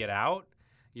and they get out,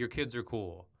 your kids are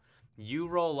cool. You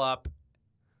roll up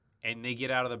and they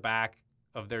get out of the back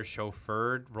of their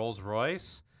chauffeured Rolls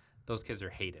Royce, those kids are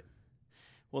hated.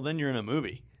 Well, then you're in a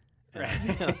movie.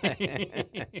 Right.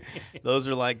 Those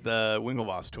are like the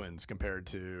Winklevoss twins compared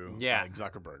to Yeah. like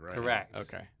Zuckerberg, right? Correct.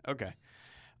 Okay.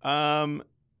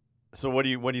 So what do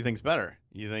you think's better?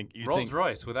 You think Rolls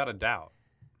Royce, without a doubt.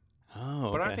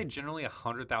 Oh, But aren't okay. they generally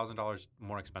 $100,000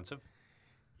 more expensive?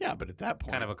 Yeah, but at that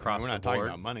point, Kind of across we're the not talking board.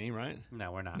 about money, right?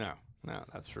 No, we're not. No,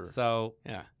 that's true. So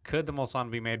Yeah. could the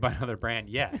Mulsanne be made by another brand?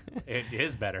 Yeah, it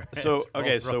is better. So It's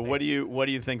okay, so what do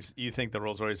Rolls-Royce. you think the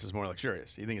Rolls Royce is more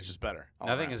luxurious? You think it's just better? all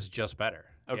I think around? it's just better.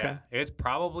 Okay. Yeah. It's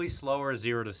probably slower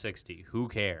 0 to 60. Who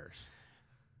cares?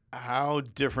 How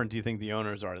different do you think the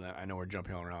owners are? That I know we're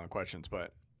jumping all around on questions,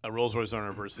 but a Rolls Royce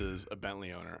owner versus a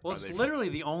Bentley owner. Well, are it's they literally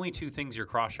the only two things you're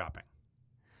cross shopping.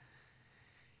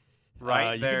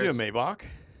 Right? you can do a Maybach,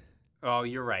 Oh,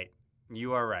 you're right.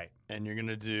 You are right. and you're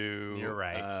gonna do. You're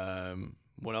right.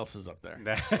 What else is up there?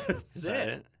 That's Is that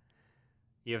it.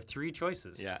 You have three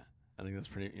choices. Yeah, I think that's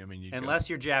pretty. I mean, you Unless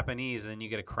you're Japanese, then you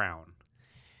get a crown.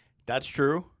 that's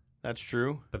true. That's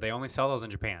true. But they only sell those in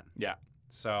Japan. Yeah.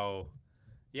 So,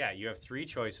 yeah, you have three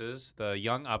choices: the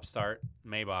young upstart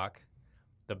Maybach,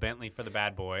 the Bentley for the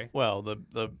bad boy. Well, the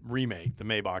remake, the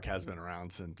Maybach, has been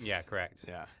around since. Yeah, correct.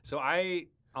 Yeah. So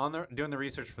doing the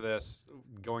research for this,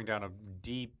 going down a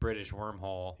deep British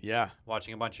wormhole, Yeah.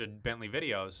 watching a bunch of Bentley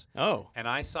videos, Oh. and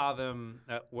I saw them.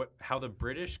 How the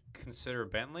British consider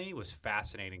Bentley was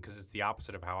fascinating because it's the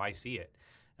opposite of how I see it.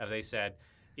 They said,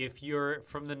 if you're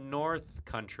from the North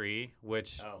Country,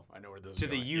 which Oh, I know where those to are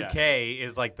the going. UK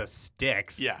is like the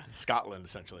sticks. Yeah, Scotland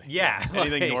essentially. Yeah,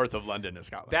 Anything like, north of London is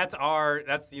Scotland. That's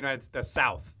the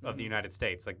south of the United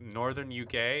States. Like northern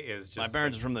UK is just. My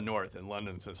parents are from the north, and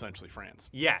London's essentially France.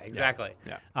 Yeah, exactly.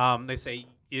 Yeah. They say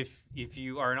if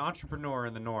you are an entrepreneur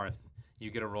in the north,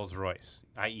 you get a Rolls Royce,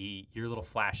 i.e., you're a little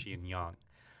flashy and young.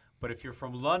 But if you're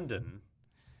from London,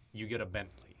 you get a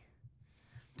Bentley.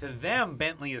 To them,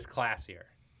 Bentley is classier,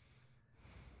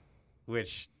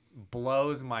 which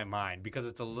blows my mind because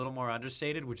it's a little more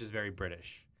understated, which is very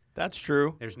British. That's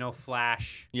true. There's no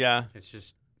flash. Yeah. It's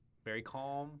just very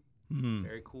calm, Hmm.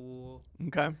 very cool,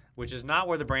 Okay. which is not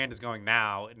where the brand is going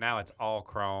now. Now it's all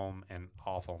chrome and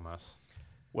awfulness.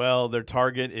 Well, their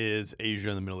target is Asia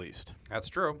and the Middle East. That's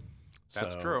true.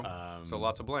 That's So, true. So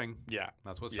lots of bling. Yeah.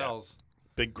 That's what Yeah. sells.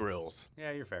 Big grills.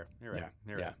 Yeah, you're fair. You're right. Yeah.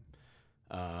 You're yeah.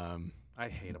 right. I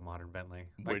hate a modern Bentley.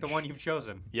 Like the Which- one you've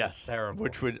chosen. Yes. It's terrible.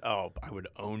 Which would I would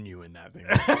own you in that thing.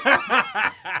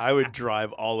 I would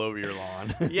drive all over your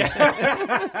lawn.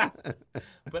 Yeah.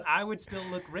 But I would still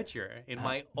look richer in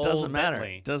my old Doesn't matter.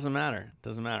 Bentley. Doesn't matter.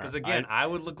 Doesn't matter. Because again, I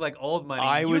would look like old money.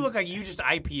 I You would- look like you just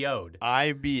IPO'd.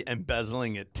 I'd be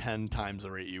embezzling at 10 times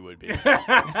the rate you would be.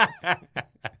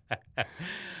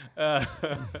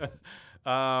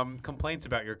 Complaints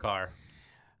about your car.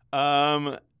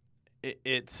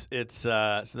 It's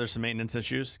so there's some maintenance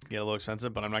issues. Get a little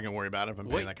expensive, but I'm not gonna worry about it if I'm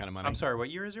paying Wait, that kind of money. I'm sorry, what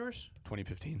year is yours?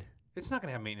 2015. It's not going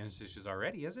to have maintenance issues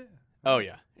already, is it? Oh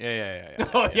yeah. Yeah.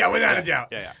 Oh, yeah, without a doubt.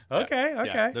 Yeah. Okay, Yeah.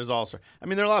 okay. There's also. I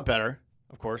mean, they're a lot better,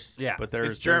 of course. Yeah, But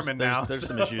there's it's German there's, now, There's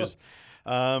some so- issues.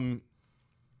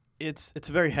 It's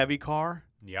a very heavy car.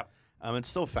 Yep. It's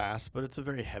still fast, but it's a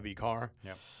very heavy car.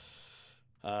 Yep.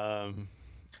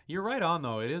 You're right on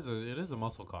though. It is a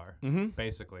muscle car,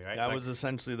 basically, right? That was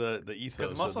essentially the ethos.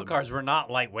 because of muscle the- cars were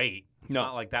not lightweight. It's No.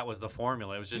 not like that was the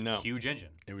formula. It was just No. a huge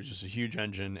engine. It was just a huge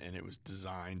engine, and it was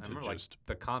designed I to remember just. like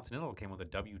the Continental came with a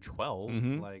W12,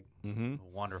 Mhm. like Mm-hmm.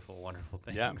 wonderful, wonderful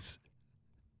Yeah. things.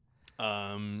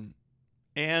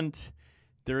 And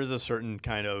there is a certain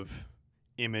kind of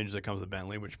image that comes with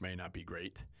Bentley, which may not be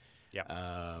great. Yep.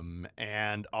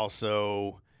 And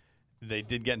also, they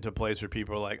did get into a place where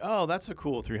people are like, "Oh, that's a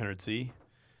cool 300C."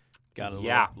 Got a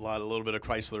little bit of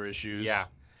Chrysler issues. Yeah.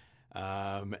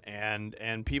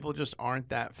 And people just aren't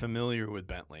that familiar with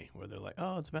Bentley, where they're like,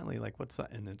 "Oh, it's Bentley. Like, what's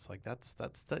that?" And it's like, that's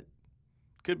that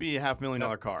could be a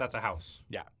 $500,000 car. That's a house.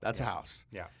 Yeah, that's a house.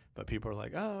 Yeah. But people are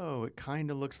like, "Oh, it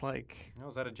kind of looks like." Oh,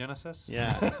 is that a Genesis?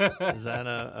 Yeah. Is that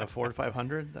a Ford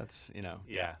 500? That's,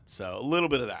 Yeah. So a little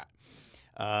bit of that.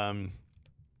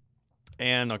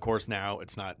 And, of course, now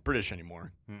it's not British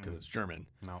anymore because it's German.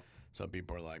 No, So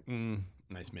people are like,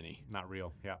 nice Mini, not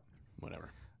real. Yeah.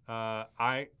 whatever.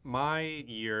 My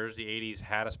years, the '80s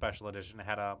had a special edition. It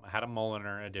had a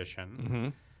Mulliner edition, Mm-hmm.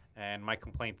 and my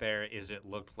complaint there is it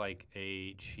looked like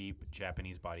a cheap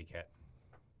Japanese body kit.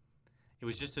 It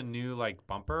was just a new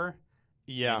bumper.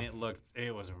 Yeah. And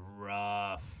it was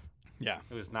rough. Yeah.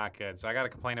 It was not good. So I got to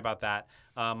complain about that.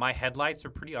 My headlights are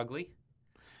pretty ugly.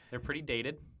 They're pretty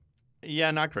dated.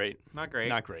 Yeah, not great. Not great.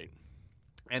 Not great.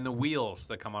 And the wheels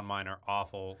that come on mine are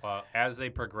awful. As they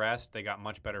progressed, they got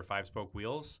much better 5-spoke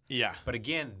wheels. Yeah. But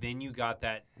again, then you got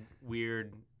that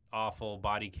weird, awful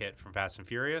body kit from Fast and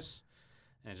Furious,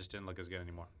 and it just didn't look as good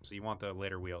anymore. So you want the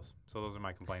later wheels. So those are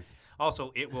my complaints.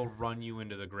 Also, it will run you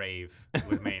into the grave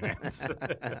with maintenance.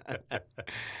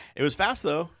 It was fast,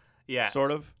 though. Yeah.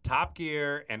 Sort of. Top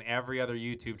Gear and every other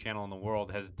YouTube channel in the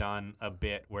world has done a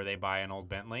bit where they buy an old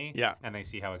Bentley. Yeah. And they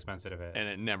see how expensive it is. And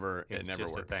it never It's just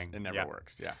works. a thing. It never Yeah.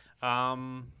 works. Yeah.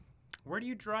 Where do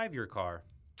you drive your car?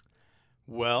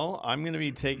 Well, I'm going to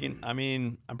be taking,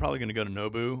 I'm probably going to go to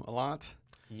Nobu a lot.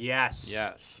 Yes.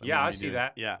 Yes. I'm Yeah, gonna I be see doing-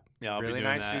 that. Yeah. Yeah. I'll be Really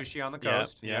doing nice that. sushi on the Yeah,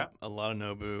 coast. Yeah. A lot of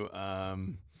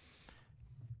Nobu.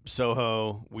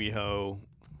 Soho, WeHo,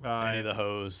 any of the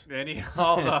hoes.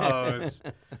 All those.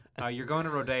 You're going to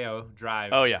Rodeo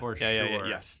Drive. Oh, yeah. For Yeah. sure.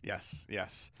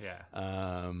 Yes. Yeah.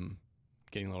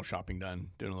 Getting a little shopping done,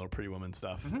 doing a little Pretty Woman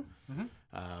stuff.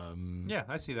 Yeah,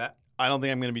 I see that. I don't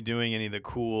think I'm going to be doing any of the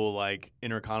cool like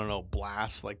intercontinental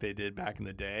blasts like they did back in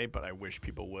the day, but I wish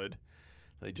people would.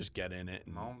 They just get in it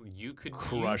and Well, you could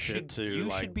crush you it should, to, You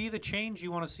like, should be the change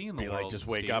you want to see in the be world. like, just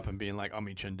wake Steve. up and being like, I'll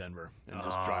meet you in Denver and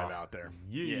just drive out there.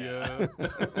 Yeah.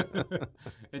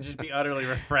 And just be utterly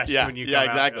refreshed Yeah, when you yeah, come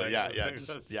exactly. out. Yeah,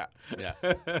 just yeah.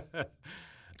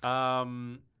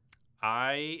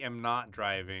 I am not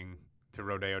driving to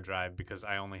Rodeo Drive because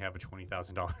I only have a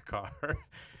 $20,000 car.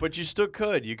 But you still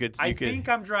could. You could. I think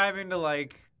I'm driving to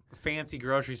like fancy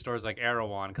grocery stores like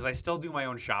Erewhon because I still do my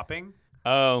own shopping.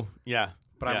 Oh yeah.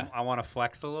 But yeah. I want to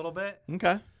flex a little bit.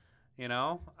 Okay. You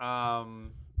know.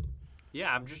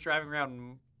 Yeah, I'm just driving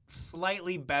around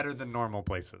slightly better than normal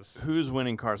places. Who's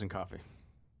winning Cars and Coffee?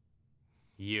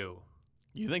 You.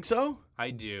 You think so?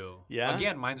 I do. Yeah?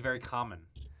 Again, mine's very common.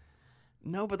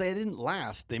 No, but they didn't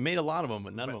last. They made a lot of them,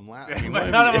 but none of them last. But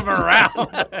none of them are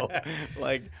around. No.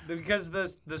 Like, because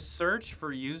the search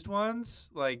for used ones,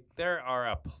 like there are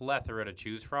a plethora to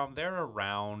choose from. They're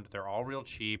around. They're all real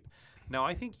cheap. No,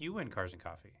 I think you win Cars and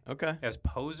Coffee. okay. As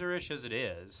poserish as it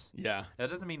is, Yeah. that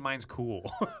doesn't mean mine's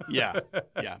cool. Yeah.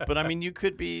 Yeah. But I mean, you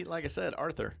could be, like I said,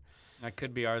 Arthur. That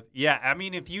could be our. Yeah, I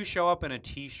mean, if you show up in a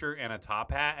T-shirt and a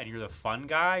top hat and you're the fun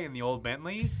guy in the old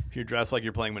Bentley, If you're dressed like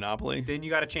you're playing Monopoly. then you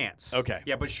got a chance. Okay.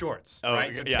 Yeah, but shorts. Oh,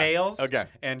 right? So yeah. tails. Okay.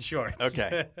 And shorts.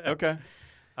 Okay. Okay.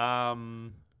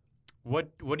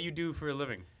 What do you do for a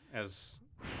living? As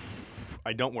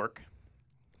I don't work,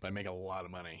 but I make a lot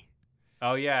of money.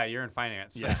 Oh yeah, you're in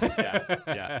finance.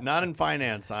 Yeah. Not in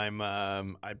finance.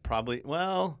 I'd probably,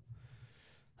 well,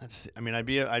 let's see. I mean, I'd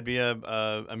be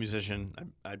a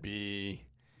musician. I'd be.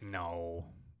 No.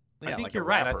 I Yeah, think like a you're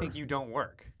right. I rapper. think you don't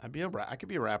work. I could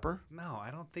be a rapper. No,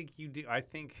 I don't think you do. I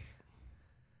think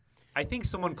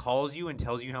someone calls you and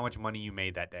tells you how much money you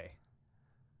made that day.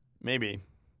 Maybe.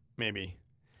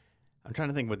 I'm trying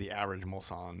to think what the average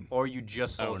Mulsanne. Or you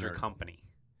just sold your Owner. company.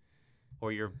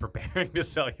 Or you're preparing to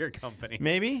sell your company.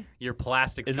 Maybe. Your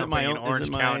plastics Is it company my own? in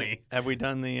Orange County. Have we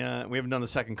done the? We haven't done the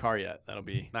second car yet. That'll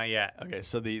be. Not yet. Okay,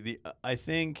 so the I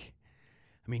think,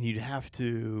 I mean, you'd have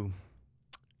to.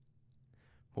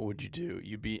 What would you do?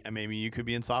 You'd be. Maybe you could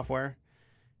be in software.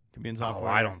 Could be in Oh, software.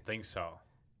 I don't think so.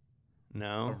 A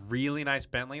No. really nice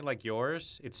Bentley like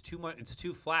yours, it's too much. It's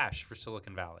too flash for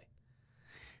Silicon Valley.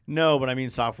 No, but I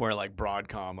mean software like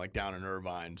Broadcom, like down in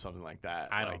Irvine, something like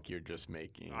that. I like don't- you're just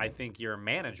making. I think you're a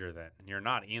manager then. You're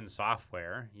not in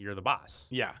software. You're the boss.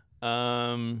 Yeah.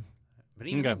 But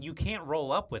even Okay. then, you can't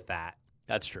roll up with that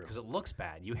That's true. because it looks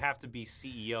bad. You have to be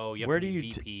CEO. You have Where to do be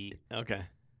you VP. Okay.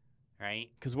 Right?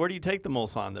 Because where do you take the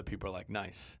Mulsanne that people are like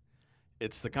nice?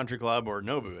 It's the country club or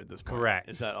Nobu at this point. Correct.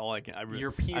 Is that all I can?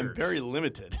 Your I'm peers. very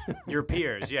limited. Your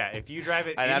peers, yeah. If you drive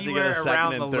it I'd have to get a anywhere second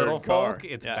around and the third little car. folk,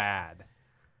 it's Yeah. bad.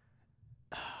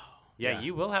 Yeah, Yeah.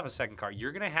 you will have a second car.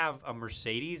 You're going to have a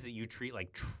Mercedes that you treat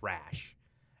like trash,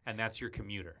 and that's your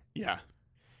commuter. Yeah.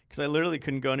 Because I literally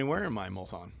couldn't go anywhere in my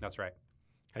Mulsanne. That's right.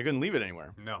 I couldn't leave it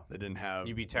anywhere. No. They didn't have.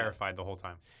 You'd be terrified the whole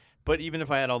time. But even if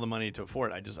I had all the money to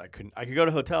afford it, I couldn't. I could go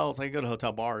to hotels. I could go to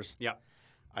hotel bars. Yep.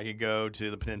 I could go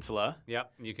to the Peninsula.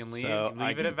 Yep. You can leave, So I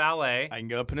leave it can- at valet. I can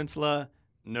go Peninsula,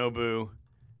 Nobu,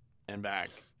 and back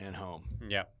and home.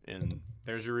 Yep. And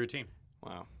There's your routine.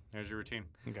 wow. There's your routine.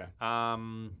 Okay.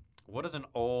 What does an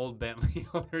old Bentley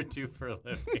owner do for a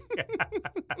living?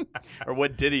 Or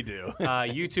what did he do?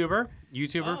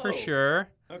 YouTuber for Oh. sure.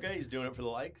 Okay, he's doing it for the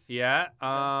likes. Yeah.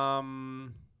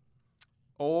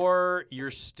 Or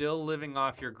you're still living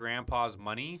off your grandpa's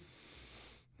money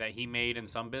that he made in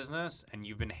some business, and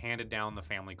you've been handed down the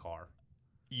family car.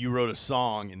 You wrote a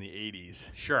song in the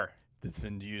 80s Sure. that's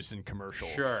been used in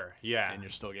commercials. Sure. Yeah. And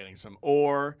you're still getting some.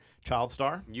 Or Child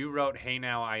Star. You wrote "Hey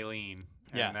Now, Eileen."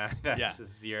 And Yeah.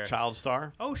 that's Yeah. your. Child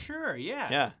Star. Oh, sure. Yeah.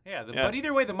 Yeah. Yeah. Yeah. But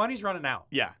either way, the money's running out.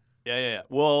 Yeah. Yeah.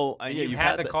 Well, And yeah, you've you've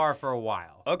had the car for a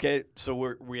while, Okay,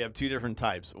 so we have two different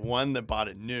types. One that bought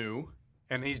it new,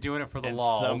 and he's doing it for the and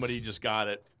laws. somebody just got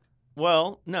it.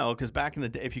 Well, no, because back in the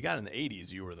day, if you got it in the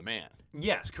 80s, you were the man.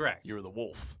 Yes, correct. You were the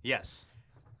wolf. Yes.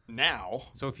 Now,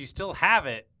 So if you still have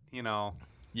it, you know,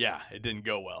 Yeah, it didn't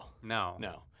go well. No.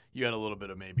 No. You had a little bit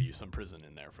of maybe some prison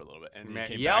in there for a little bit. And then you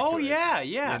came Yeah. back Oh, to it. yeah,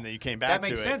 yeah. And then you came back That to it.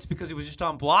 makes sense because he was just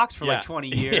on blocks for like 20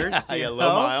 years. Yeah, you low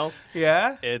know? miles.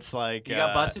 Yeah. It's like You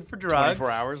got busted for drugs. 24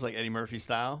 hours, like Eddie Murphy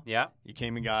style. Yeah. You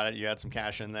came and got it. You had some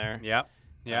cash in there. Yeah.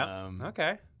 Yeah.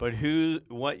 Okay. But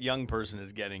what young person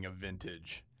is getting a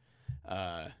vintage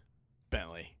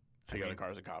Bentley to go to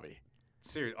Cars and Coffee?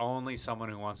 Seriously, only someone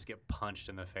who wants to get punched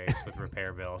in the face with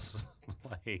repair bills.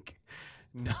 Like,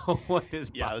 no one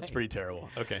is Yeah, buying. that's pretty terrible.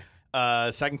 Okay.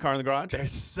 Second car in the garage? They're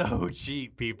so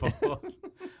cheap, people.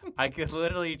 I could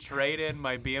literally trade in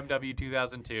my BMW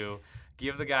 2002,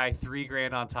 give the guy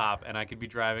 $3,000 on top, and I could be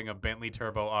driving a Bentley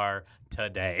Turbo R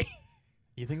today.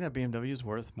 You think that BMW is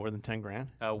worth more than 10 grand?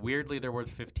 Weirdly, they're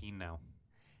worth 15 now.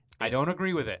 I don't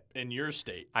agree with it. In your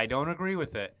state? I don't agree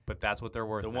with it, but that's what they're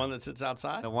worth. The now. one that sits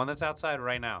outside? The one that's outside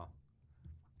right now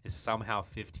is somehow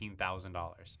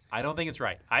 $15,000. I don't think it's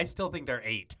right. I still think they're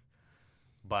 8,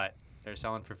 but they're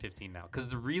selling for 15 now because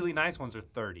the really nice ones are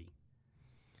 30,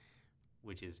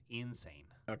 which is insane.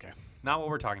 Okay. Not what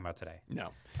we're talking about today. No.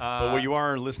 But what you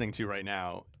are listening to right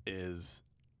now is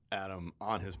Adam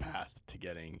on his path to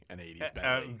getting an 80s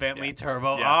Bentley. Bentley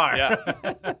Turbo Yeah, R.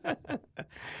 Yeah.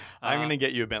 I'm going to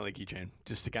get you a Bentley keychain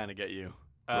just to kind of get you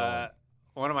rolling.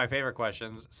 One of my favorite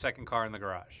questions, second car in the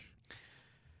garage.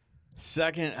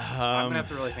 Second, I'm going to have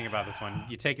to really think about this one.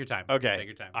 You take your time. Okay. Take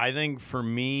your time. I think for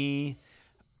me,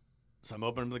 so I'm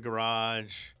opening up the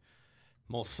garage,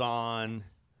 Mulsanne.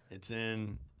 It's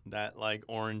in that like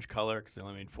orange color because they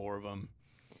only made 4 of them.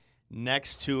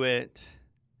 Next to it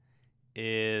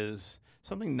is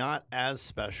something not as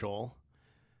special.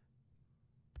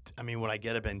 I mean, would I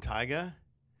get a Bentayga?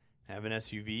 Have an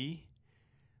SUV?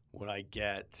 Would I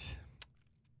get?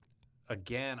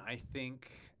 Again, I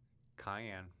think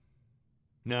Cayenne.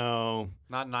 No,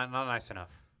 Not nice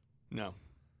enough. no.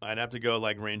 I'd have to go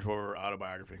like Range Rover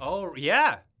Autobiography. Oh,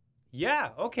 yeah. Yeah,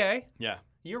 okay. Yeah,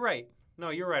 You're right. No,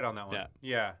 you're right on that one.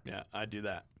 Yeah. I'd do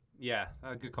that. Yeah.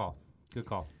 Good call. Good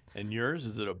call. And yours,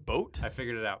 is it a boat? I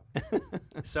figured it out.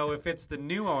 So if it's the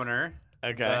new owner,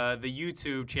 Okay. the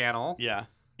YouTube channel, Yeah.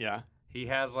 he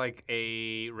has like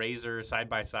a Razor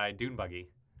side-by-side dune buggy.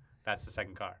 That's the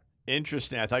second car.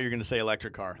 Interesting. I thought you were going to say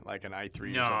electric car, like an i3 or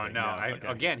No. something. Okay.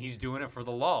 Again, he's doing it for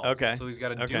the lulz. Okay. So he's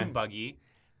got a Okay. dune buggy.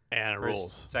 And it for his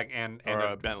rolls. and Or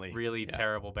a a Bentley. really Yeah.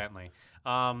 terrible Bentley.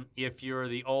 If you're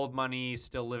the old money,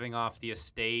 still living off the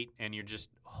estate, and you're just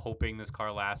hoping this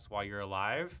car lasts while you're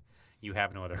alive, you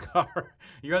have no other car.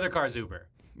 Your other car is Uber.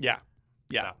 Yeah.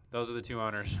 So, those are the 2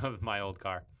 owners of my old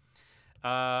car.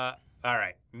 All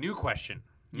right. New question.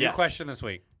 New Yes. question this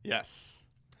week. Yes.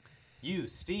 You,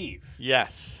 Steve,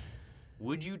 Yes.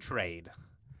 would you trade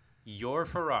your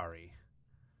Ferrari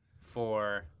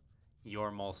for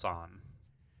your Mulsanne?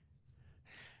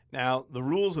 Now, the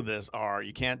rules of this are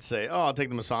you can't say, oh, I'll take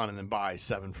the Mulsanne and then buy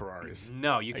 7 Ferraris.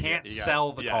 No, you can't You gotta-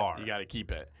 sell the car. You got to keep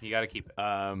it. You got to keep it.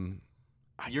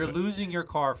 You're Losing your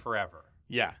car forever.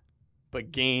 Yeah.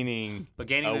 But gaining But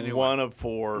gaining the a new one of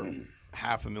 4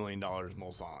 $500,000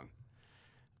 Mulsanne.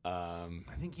 I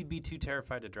think you'd be too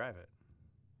terrified to drive it.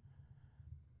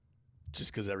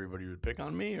 Just because everybody would pick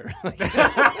on me? Or like,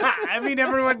 I mean,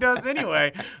 everyone does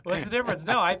anyway. What's the difference?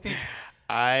 No, I think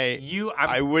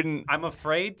I wouldn't, I'm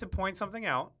afraid to point something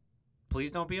out.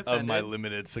 Please don't be offended. of my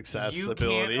limited success you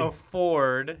ability. can't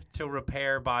afford to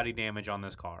repair body damage on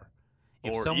this car.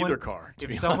 Or either car, to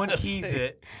If be someone honest. keys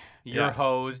it, you're Yeah.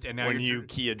 hosed, and now when you're you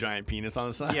key a giant penis on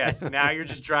the side. yes, now you're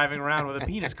just driving around with a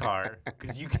penis car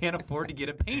because you can't afford to get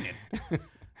it painted.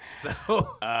 So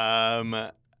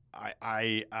I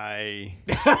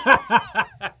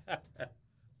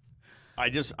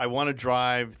want to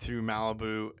drive through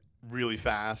Malibu really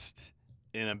fast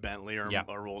in a Bentley or Yeah.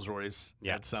 a Rolls Royce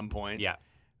Yeah. at some point. Yeah.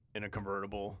 In a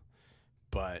convertible,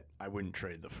 but I wouldn't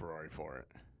trade the Ferrari for it.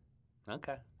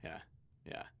 Okay. Yeah.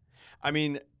 I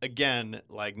mean, again,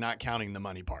 like not counting the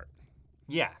money part.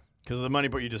 Yeah. Because the money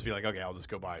part, you just be like, okay, I'll just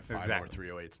go buy 5 Exactly.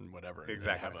 more 308s and whatever, and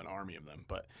Exactly. have an army of them.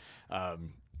 But,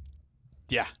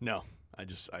 yeah, no, I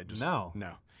just No.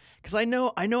 because I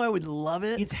know I would love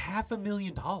it. It's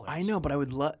 $500,000. I know, but I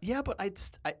would love. Yeah, but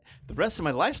the rest of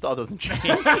my lifestyle doesn't change.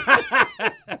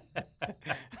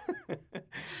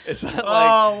 It's not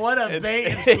like What a it's- bait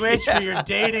and switch for your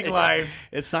dating life.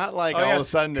 It's not like Oh, all of a yes,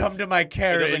 sudden come it's, to my it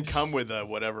carriage. doesn't come with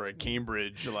a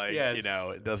Cambridge Yes.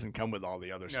 it doesn't come with all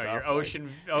the other No, stuff. your like-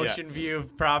 ocean view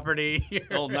of property.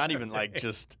 Well, not even like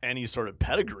just any sort of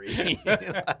pedigree.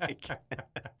 Like,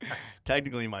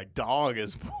 technically, my dog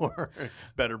is more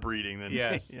better breeding than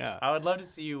Yes. me. Yeah. I would love to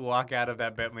see you walk out of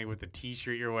that Bentley with the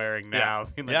T-shirt you're wearing now.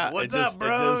 Being like, Yeah. What's it just, up,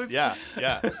 bros? Yeah.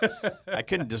 I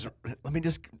couldn't just let me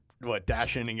just what,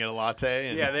 dash in and get a latte?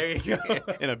 And, Yeah, there you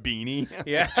go. and a beanie.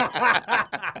 Yeah.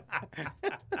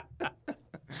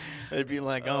 They'd be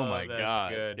like, oh, my that's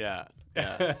God. good. Yeah.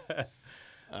 Yeah.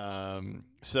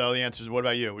 So the answer is, what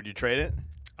about you? Would you trade it?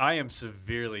 I am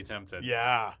severely tempted.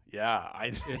 Yeah. Yeah.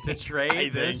 To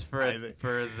trade this for I think-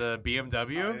 the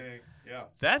BMW. Yeah.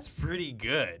 That's pretty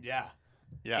good. Yeah.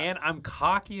 Yeah. And I'm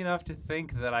cocky enough to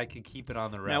think that I could keep it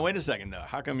on the road. Now, wait a second, though.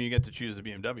 How come you get to choose the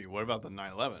BMW? What about the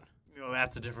 911? Well,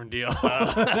 that's a different deal.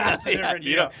 That's a different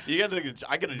You deal. know, you got to.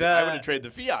 I would have traded the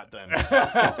Fiat then.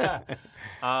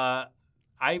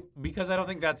 Because I don't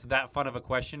think that's that fun of a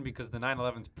question because the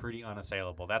 911's pretty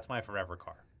unassailable. That's my forever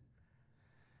car.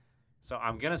 So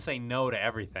I'm going to say no to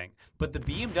everything. But the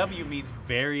BMW means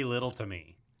very little to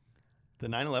me. The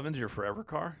 911's your forever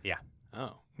car? Yeah.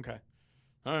 Oh, okay.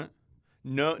 All right.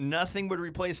 No, nothing would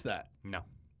replace that. No.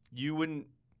 You wouldn't.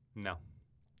 No.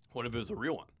 What if it was a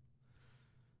real one?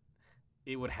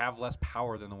 It would have less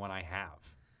power than the one I have.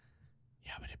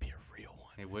 Yeah, but it'd be a real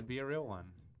one. It would be a real one.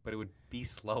 But it would be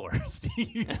slower,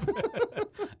 Steve.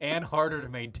 And harder to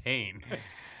maintain.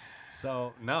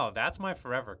 So, no, that's my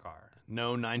forever car.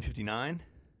 No 959?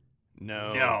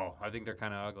 No. No. I think they're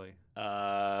kind of ugly.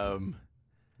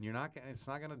 You're Not. It's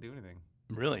not going to do anything.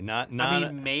 really not I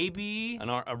mean, maybe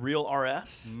a real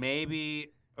RS?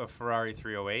 maybe a Ferrari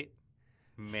 308.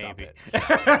 Stop Maybe.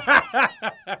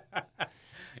 it.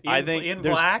 I think in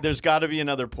there's, black. there's got to be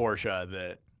another Porsche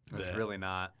that There's really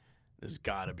not. there's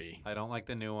got to be. I don't like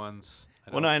the new ones.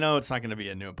 Well, no, I know it's not going to be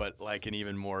a new, but like an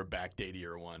even more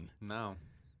backdatedier one. No.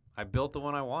 I built the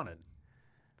one I wanted.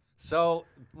 So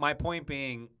my point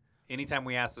being, anytime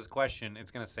we ask this question,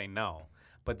 it's going to say no.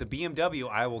 But the BMW,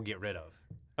 I will get rid of.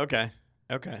 Okay.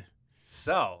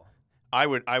 So I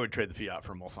would trade the Fiat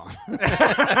for Mulsanne.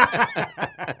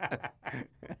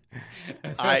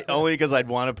 Only because I'd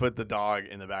want to put the dog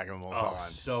in the back of a Mulsanne. Oh,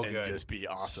 so and good. just be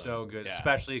awesome. So good. Yeah.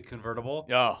 Especially a convertible.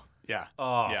 Oh, yeah.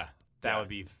 Oh, Yeah. that Yeah. would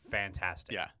be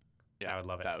fantastic. Yeah. Yeah. I would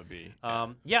love it. That would be.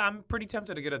 Yeah, I'm pretty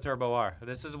tempted to get a Turbo R.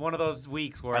 This is one of those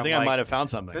weeks where I think I might have found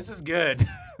something. This is good.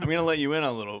 I'm gonna let you in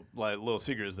on a little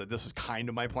secret is that this was kind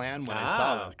of my plan when I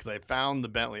saw this because I found the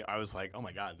Bentley. I was like, oh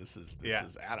my God, this is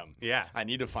Adam. Yeah. I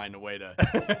need to find a way to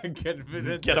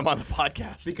Get get him on the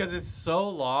podcast. Because it's so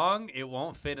long, it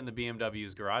won't fit in the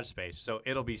BMW's garage space. So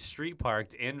it'll be street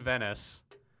parked in Venice.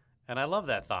 And I love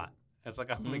that thought. It's like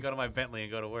I'm going to go to my Bentley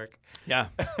and go to work. Yeah.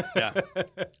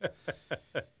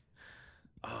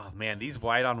 Oh, man, these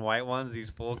white on white ones,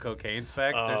 these full cocaine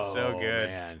specs, they're so good.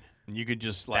 Man. And you could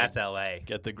just That's LA.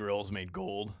 get the grills made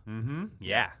gold. Mm-hmm.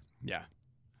 Yeah. Yeah.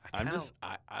 I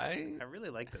I really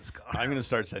like this car. I'm gonna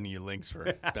start sending you links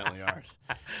for Bentley R's.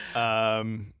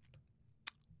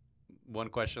 One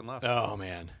question left. Oh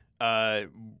man. I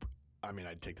mean,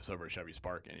 I'd take this over a Chevy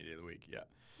Spark any day of the week. Yeah.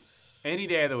 Any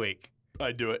day of the week.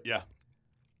 I'd do it. Yeah.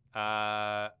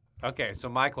 Okay, so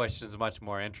my question is much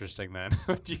more interesting then.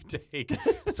 Would you take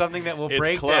something that will It's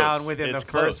break close. down within It's the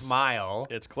close. first mile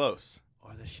It's close.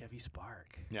 or the Chevy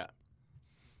Spark? Yeah.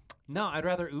 No, I'd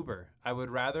rather Uber. I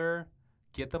would rather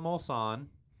get the Mulsanne,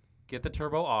 get the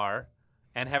Turbo R,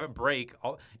 and have it break.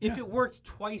 If it worked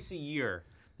twice a year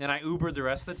and I Ubered the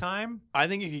rest of the time. I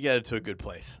think you could get it to a good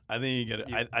place. I think you get it.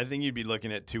 Yeah. I think you'd be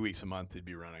looking at 2 weeks a month. It'd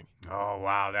be running. Oh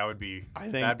wow, that'd be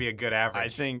a good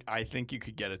average. I think you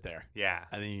could get it there. Yeah.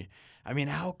 I mean,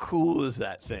 how cool is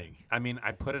that thing? I mean,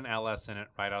 I put an LS in it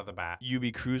right out of the bat. You'd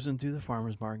be cruising through the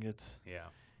farmers markets. Yeah.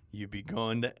 You'd be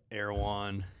going to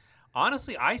Erewhon.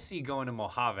 Honestly, I see going to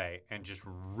Mojave and just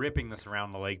ripping this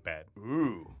around the lake bed.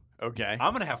 Ooh. Okay.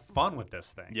 I'm going to have fun with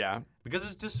this thing. Yeah. Because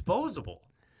it's disposable.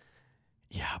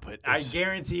 Yeah, but I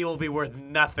guarantee it will be worth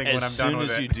nothing when I'm done with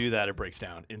it. as soon as you do that, it breaks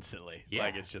down instantly. Yeah.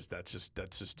 Like that's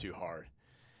just too hard.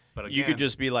 But again, you could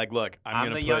just be like, look, I'm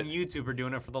gonna the young YouTuber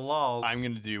doing it for the lulz. I'm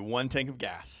gonna do 1 tank of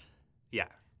gas. Yeah.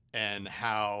 And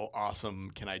how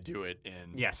awesome can I do it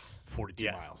in 42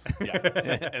 Yes. miles? Yeah.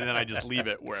 And then I just leave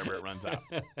it wherever it runs out.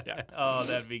 Yeah. Oh,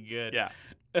 that'd be good. Yeah.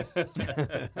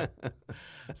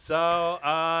 So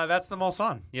that's the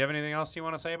Mulsanne. You have anything else you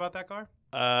want to say about that car?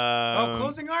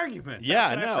 Closing arguments. Yeah,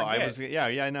 How could no, I forget? was.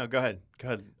 Yeah, I know. Go ahead.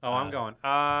 Oh, I'm going.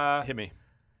 Hit me.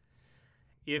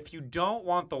 If you don't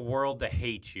want the world to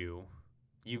hate you,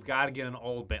 you've got to get an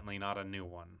old Bentley, not a new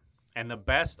one. And the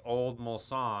best old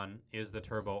Mulsanne is the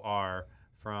Turbo R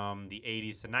from the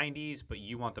 80s to 90s, but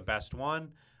you want the best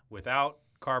one without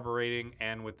carbureting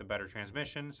and with the better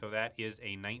transmission. So that is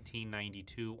a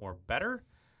 1992 or better.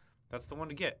 That's the one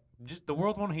to get. Just the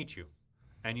world won't hate you,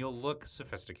 and you'll look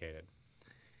sophisticated.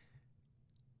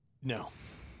 No.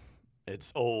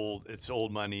 It's old. It's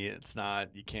old money. It's not.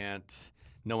 You can't.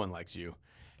 No one likes you.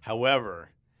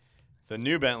 However, The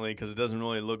new Bentley, because it doesn't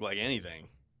really look like anything,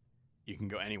 you can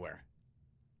go anywhere,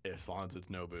 as long as it's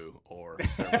Nobu or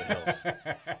Beverly Hills.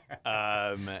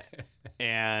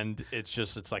 And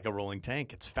it's like a rolling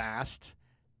tank. It's fast.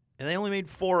 And they only made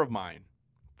 4 of mine.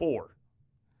 4.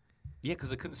 Yeah,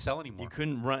 because it couldn't sell anymore. You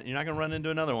couldn't run. You're not going to run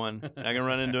into another one. You're not going to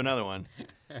run into another one.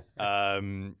 Oh,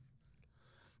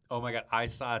 my God. I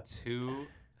saw 2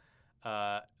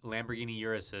 Lamborghini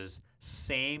Urises,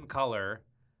 same color,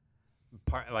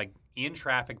 like in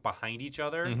traffic behind each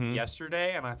other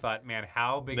yesterday. And I thought, man,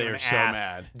 how big of an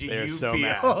ass do you so feel?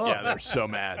 mad. Yeah, they're so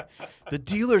mad. The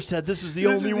dealer said this was the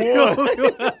only one.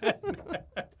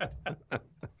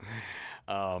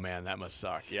 Oh, man, that must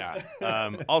suck. Yeah.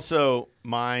 Also,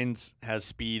 mine has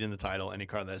speed in the title, any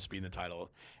car that has speed in the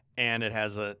title, and it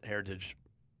has a Heritage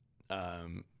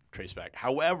traceback.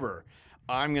 However,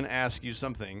 I'm going to ask you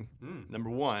something. Number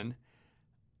one,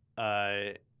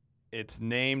 it's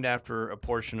named after a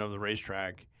portion of the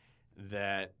racetrack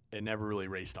that it never really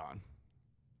raced on.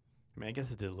 I mean, I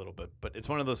guess it did a little bit, but it's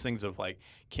one of those things of like,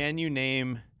 can you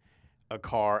name a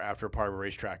car after a part of a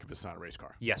racetrack if it's not a race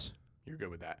car? Yes. You're good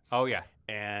with that. Oh, yeah.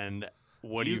 And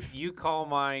what do you call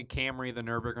my Camry the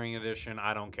Nürburgring edition,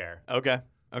 I don't care. Okay.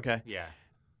 Yeah.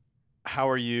 How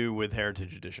are you with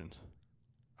Heritage editions?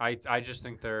 I just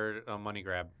think they're a money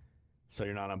grab. So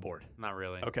you're not on board? Not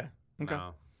really. Okay.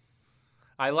 No.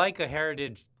 I like a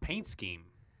Heritage paint scheme.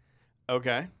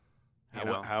 Okay.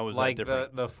 How is that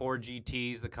different? Like the 4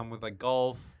 GTs that come with like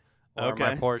Golf or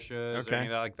my Porsches or any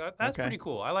of that. Like that's pretty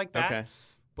cool. I like that. Okay.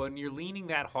 But when you're leaning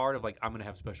that hard of like, I'm going to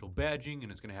have special badging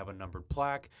and it's going to have a numbered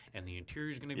plaque and the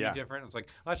interior is going to be different. It's like,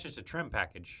 well, that's just a trim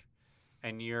package.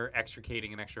 And you're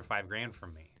extricating an extra $5,000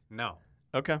 from me. No.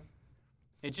 Okay.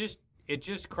 It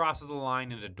just crosses the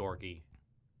line into dorky.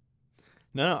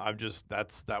 No,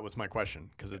 that was my question,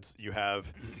 because you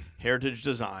have Heritage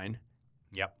design,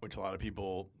 which a lot of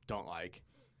people don't like.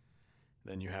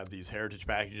 Then you have these Heritage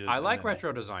packages. I like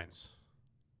retro designs.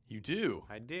 You do?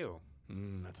 I do.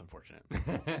 That's unfortunate.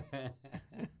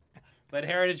 But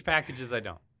Heritage packages, I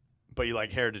don't. But you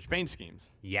like Heritage paint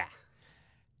schemes? Yeah.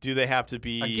 Do they have to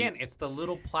be? Again, it's the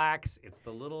little plaques. It's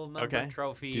the little numbered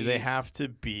trophies. Do they have to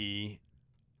be?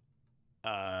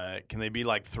 Can they be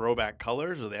like throwback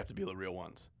colors, or do they have to be the real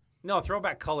ones? No,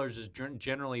 throwback colors is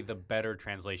generally the better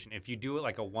translation. If you do it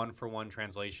like a 1-for-1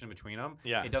 translation between them,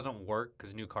 it doesn't work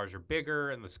because new cars are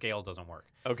bigger and the scale doesn't work.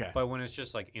 Okay. But when it's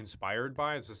just like inspired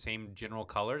by, it's the same general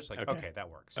colors. Like, okay that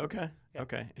works. Okay. Yeah.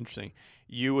 Okay. Interesting.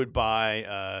 You would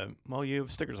buy. Well, you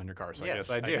have stickers on your car, so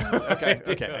yes, I guess. I do. Okay. I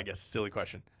do. Okay. I guess silly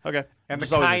question. Okay. And the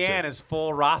Cayenne is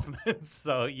full Rothman,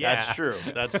 so yeah. That's true.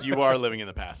 You are living in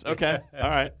the past. Okay. All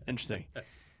right. Interesting.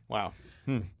 Wow.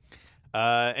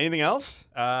 Anything else?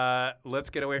 Let's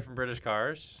get away from British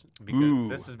cars because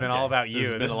this has been all about you.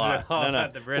 This has been a lot. All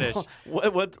about the British.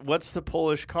 What's the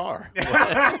Polish car?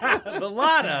 The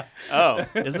Lada. Oh,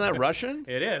 isn't that Russian?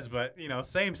 It is, but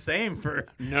same for.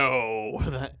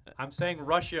 No. I'm saying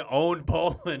Russia owned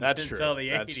Poland until the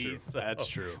 80s. True. So that's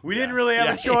true. We didn't really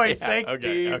have a choice. Thanks,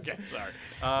 Steve. Okay. Sorry.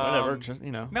 Whatever. Just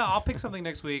No, I'll pick something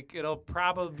next week. It'll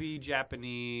probably be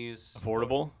Japanese.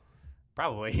 Affordable.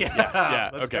 Probably, yeah.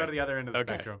 Let's okay. go to the other end of the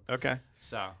spectrum. Okay.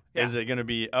 So, is it going to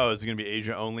be? Oh, is it going to be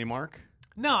Asia only, Mark?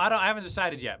 No, I haven't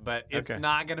decided yet, but it's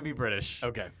not going to be British.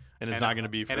 Okay, and it's not going to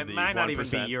be for the 1%. And it might not even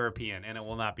be European, and it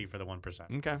will not be for the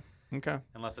 1%. Okay.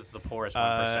 Unless it's the poorest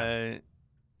 1%.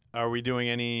 Are we doing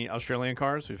any Australian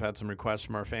cars? We've had some requests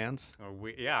from our fans.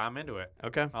 I'm into it.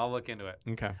 Okay. I'll look into it.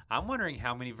 Okay. I'm wondering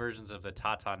how many versions of the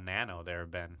Tata Nano there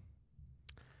have been.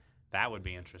 That would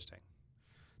be interesting.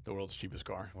 The world's cheapest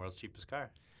car. World's cheapest car.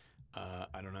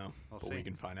 I don't know, but we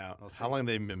can find out. We'll How long have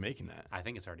they been making that? I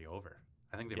think it's already over.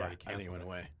 I think they've already canceled I think it went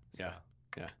away. So.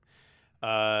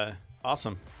 Yeah.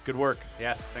 Awesome. Good work.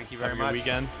 Yes, thank you Have very a much. good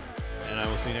weekend, and I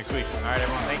will see you next week. All right,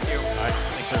 everyone. Thank you. All right.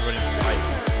 Thanks, everybody.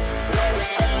 Bye.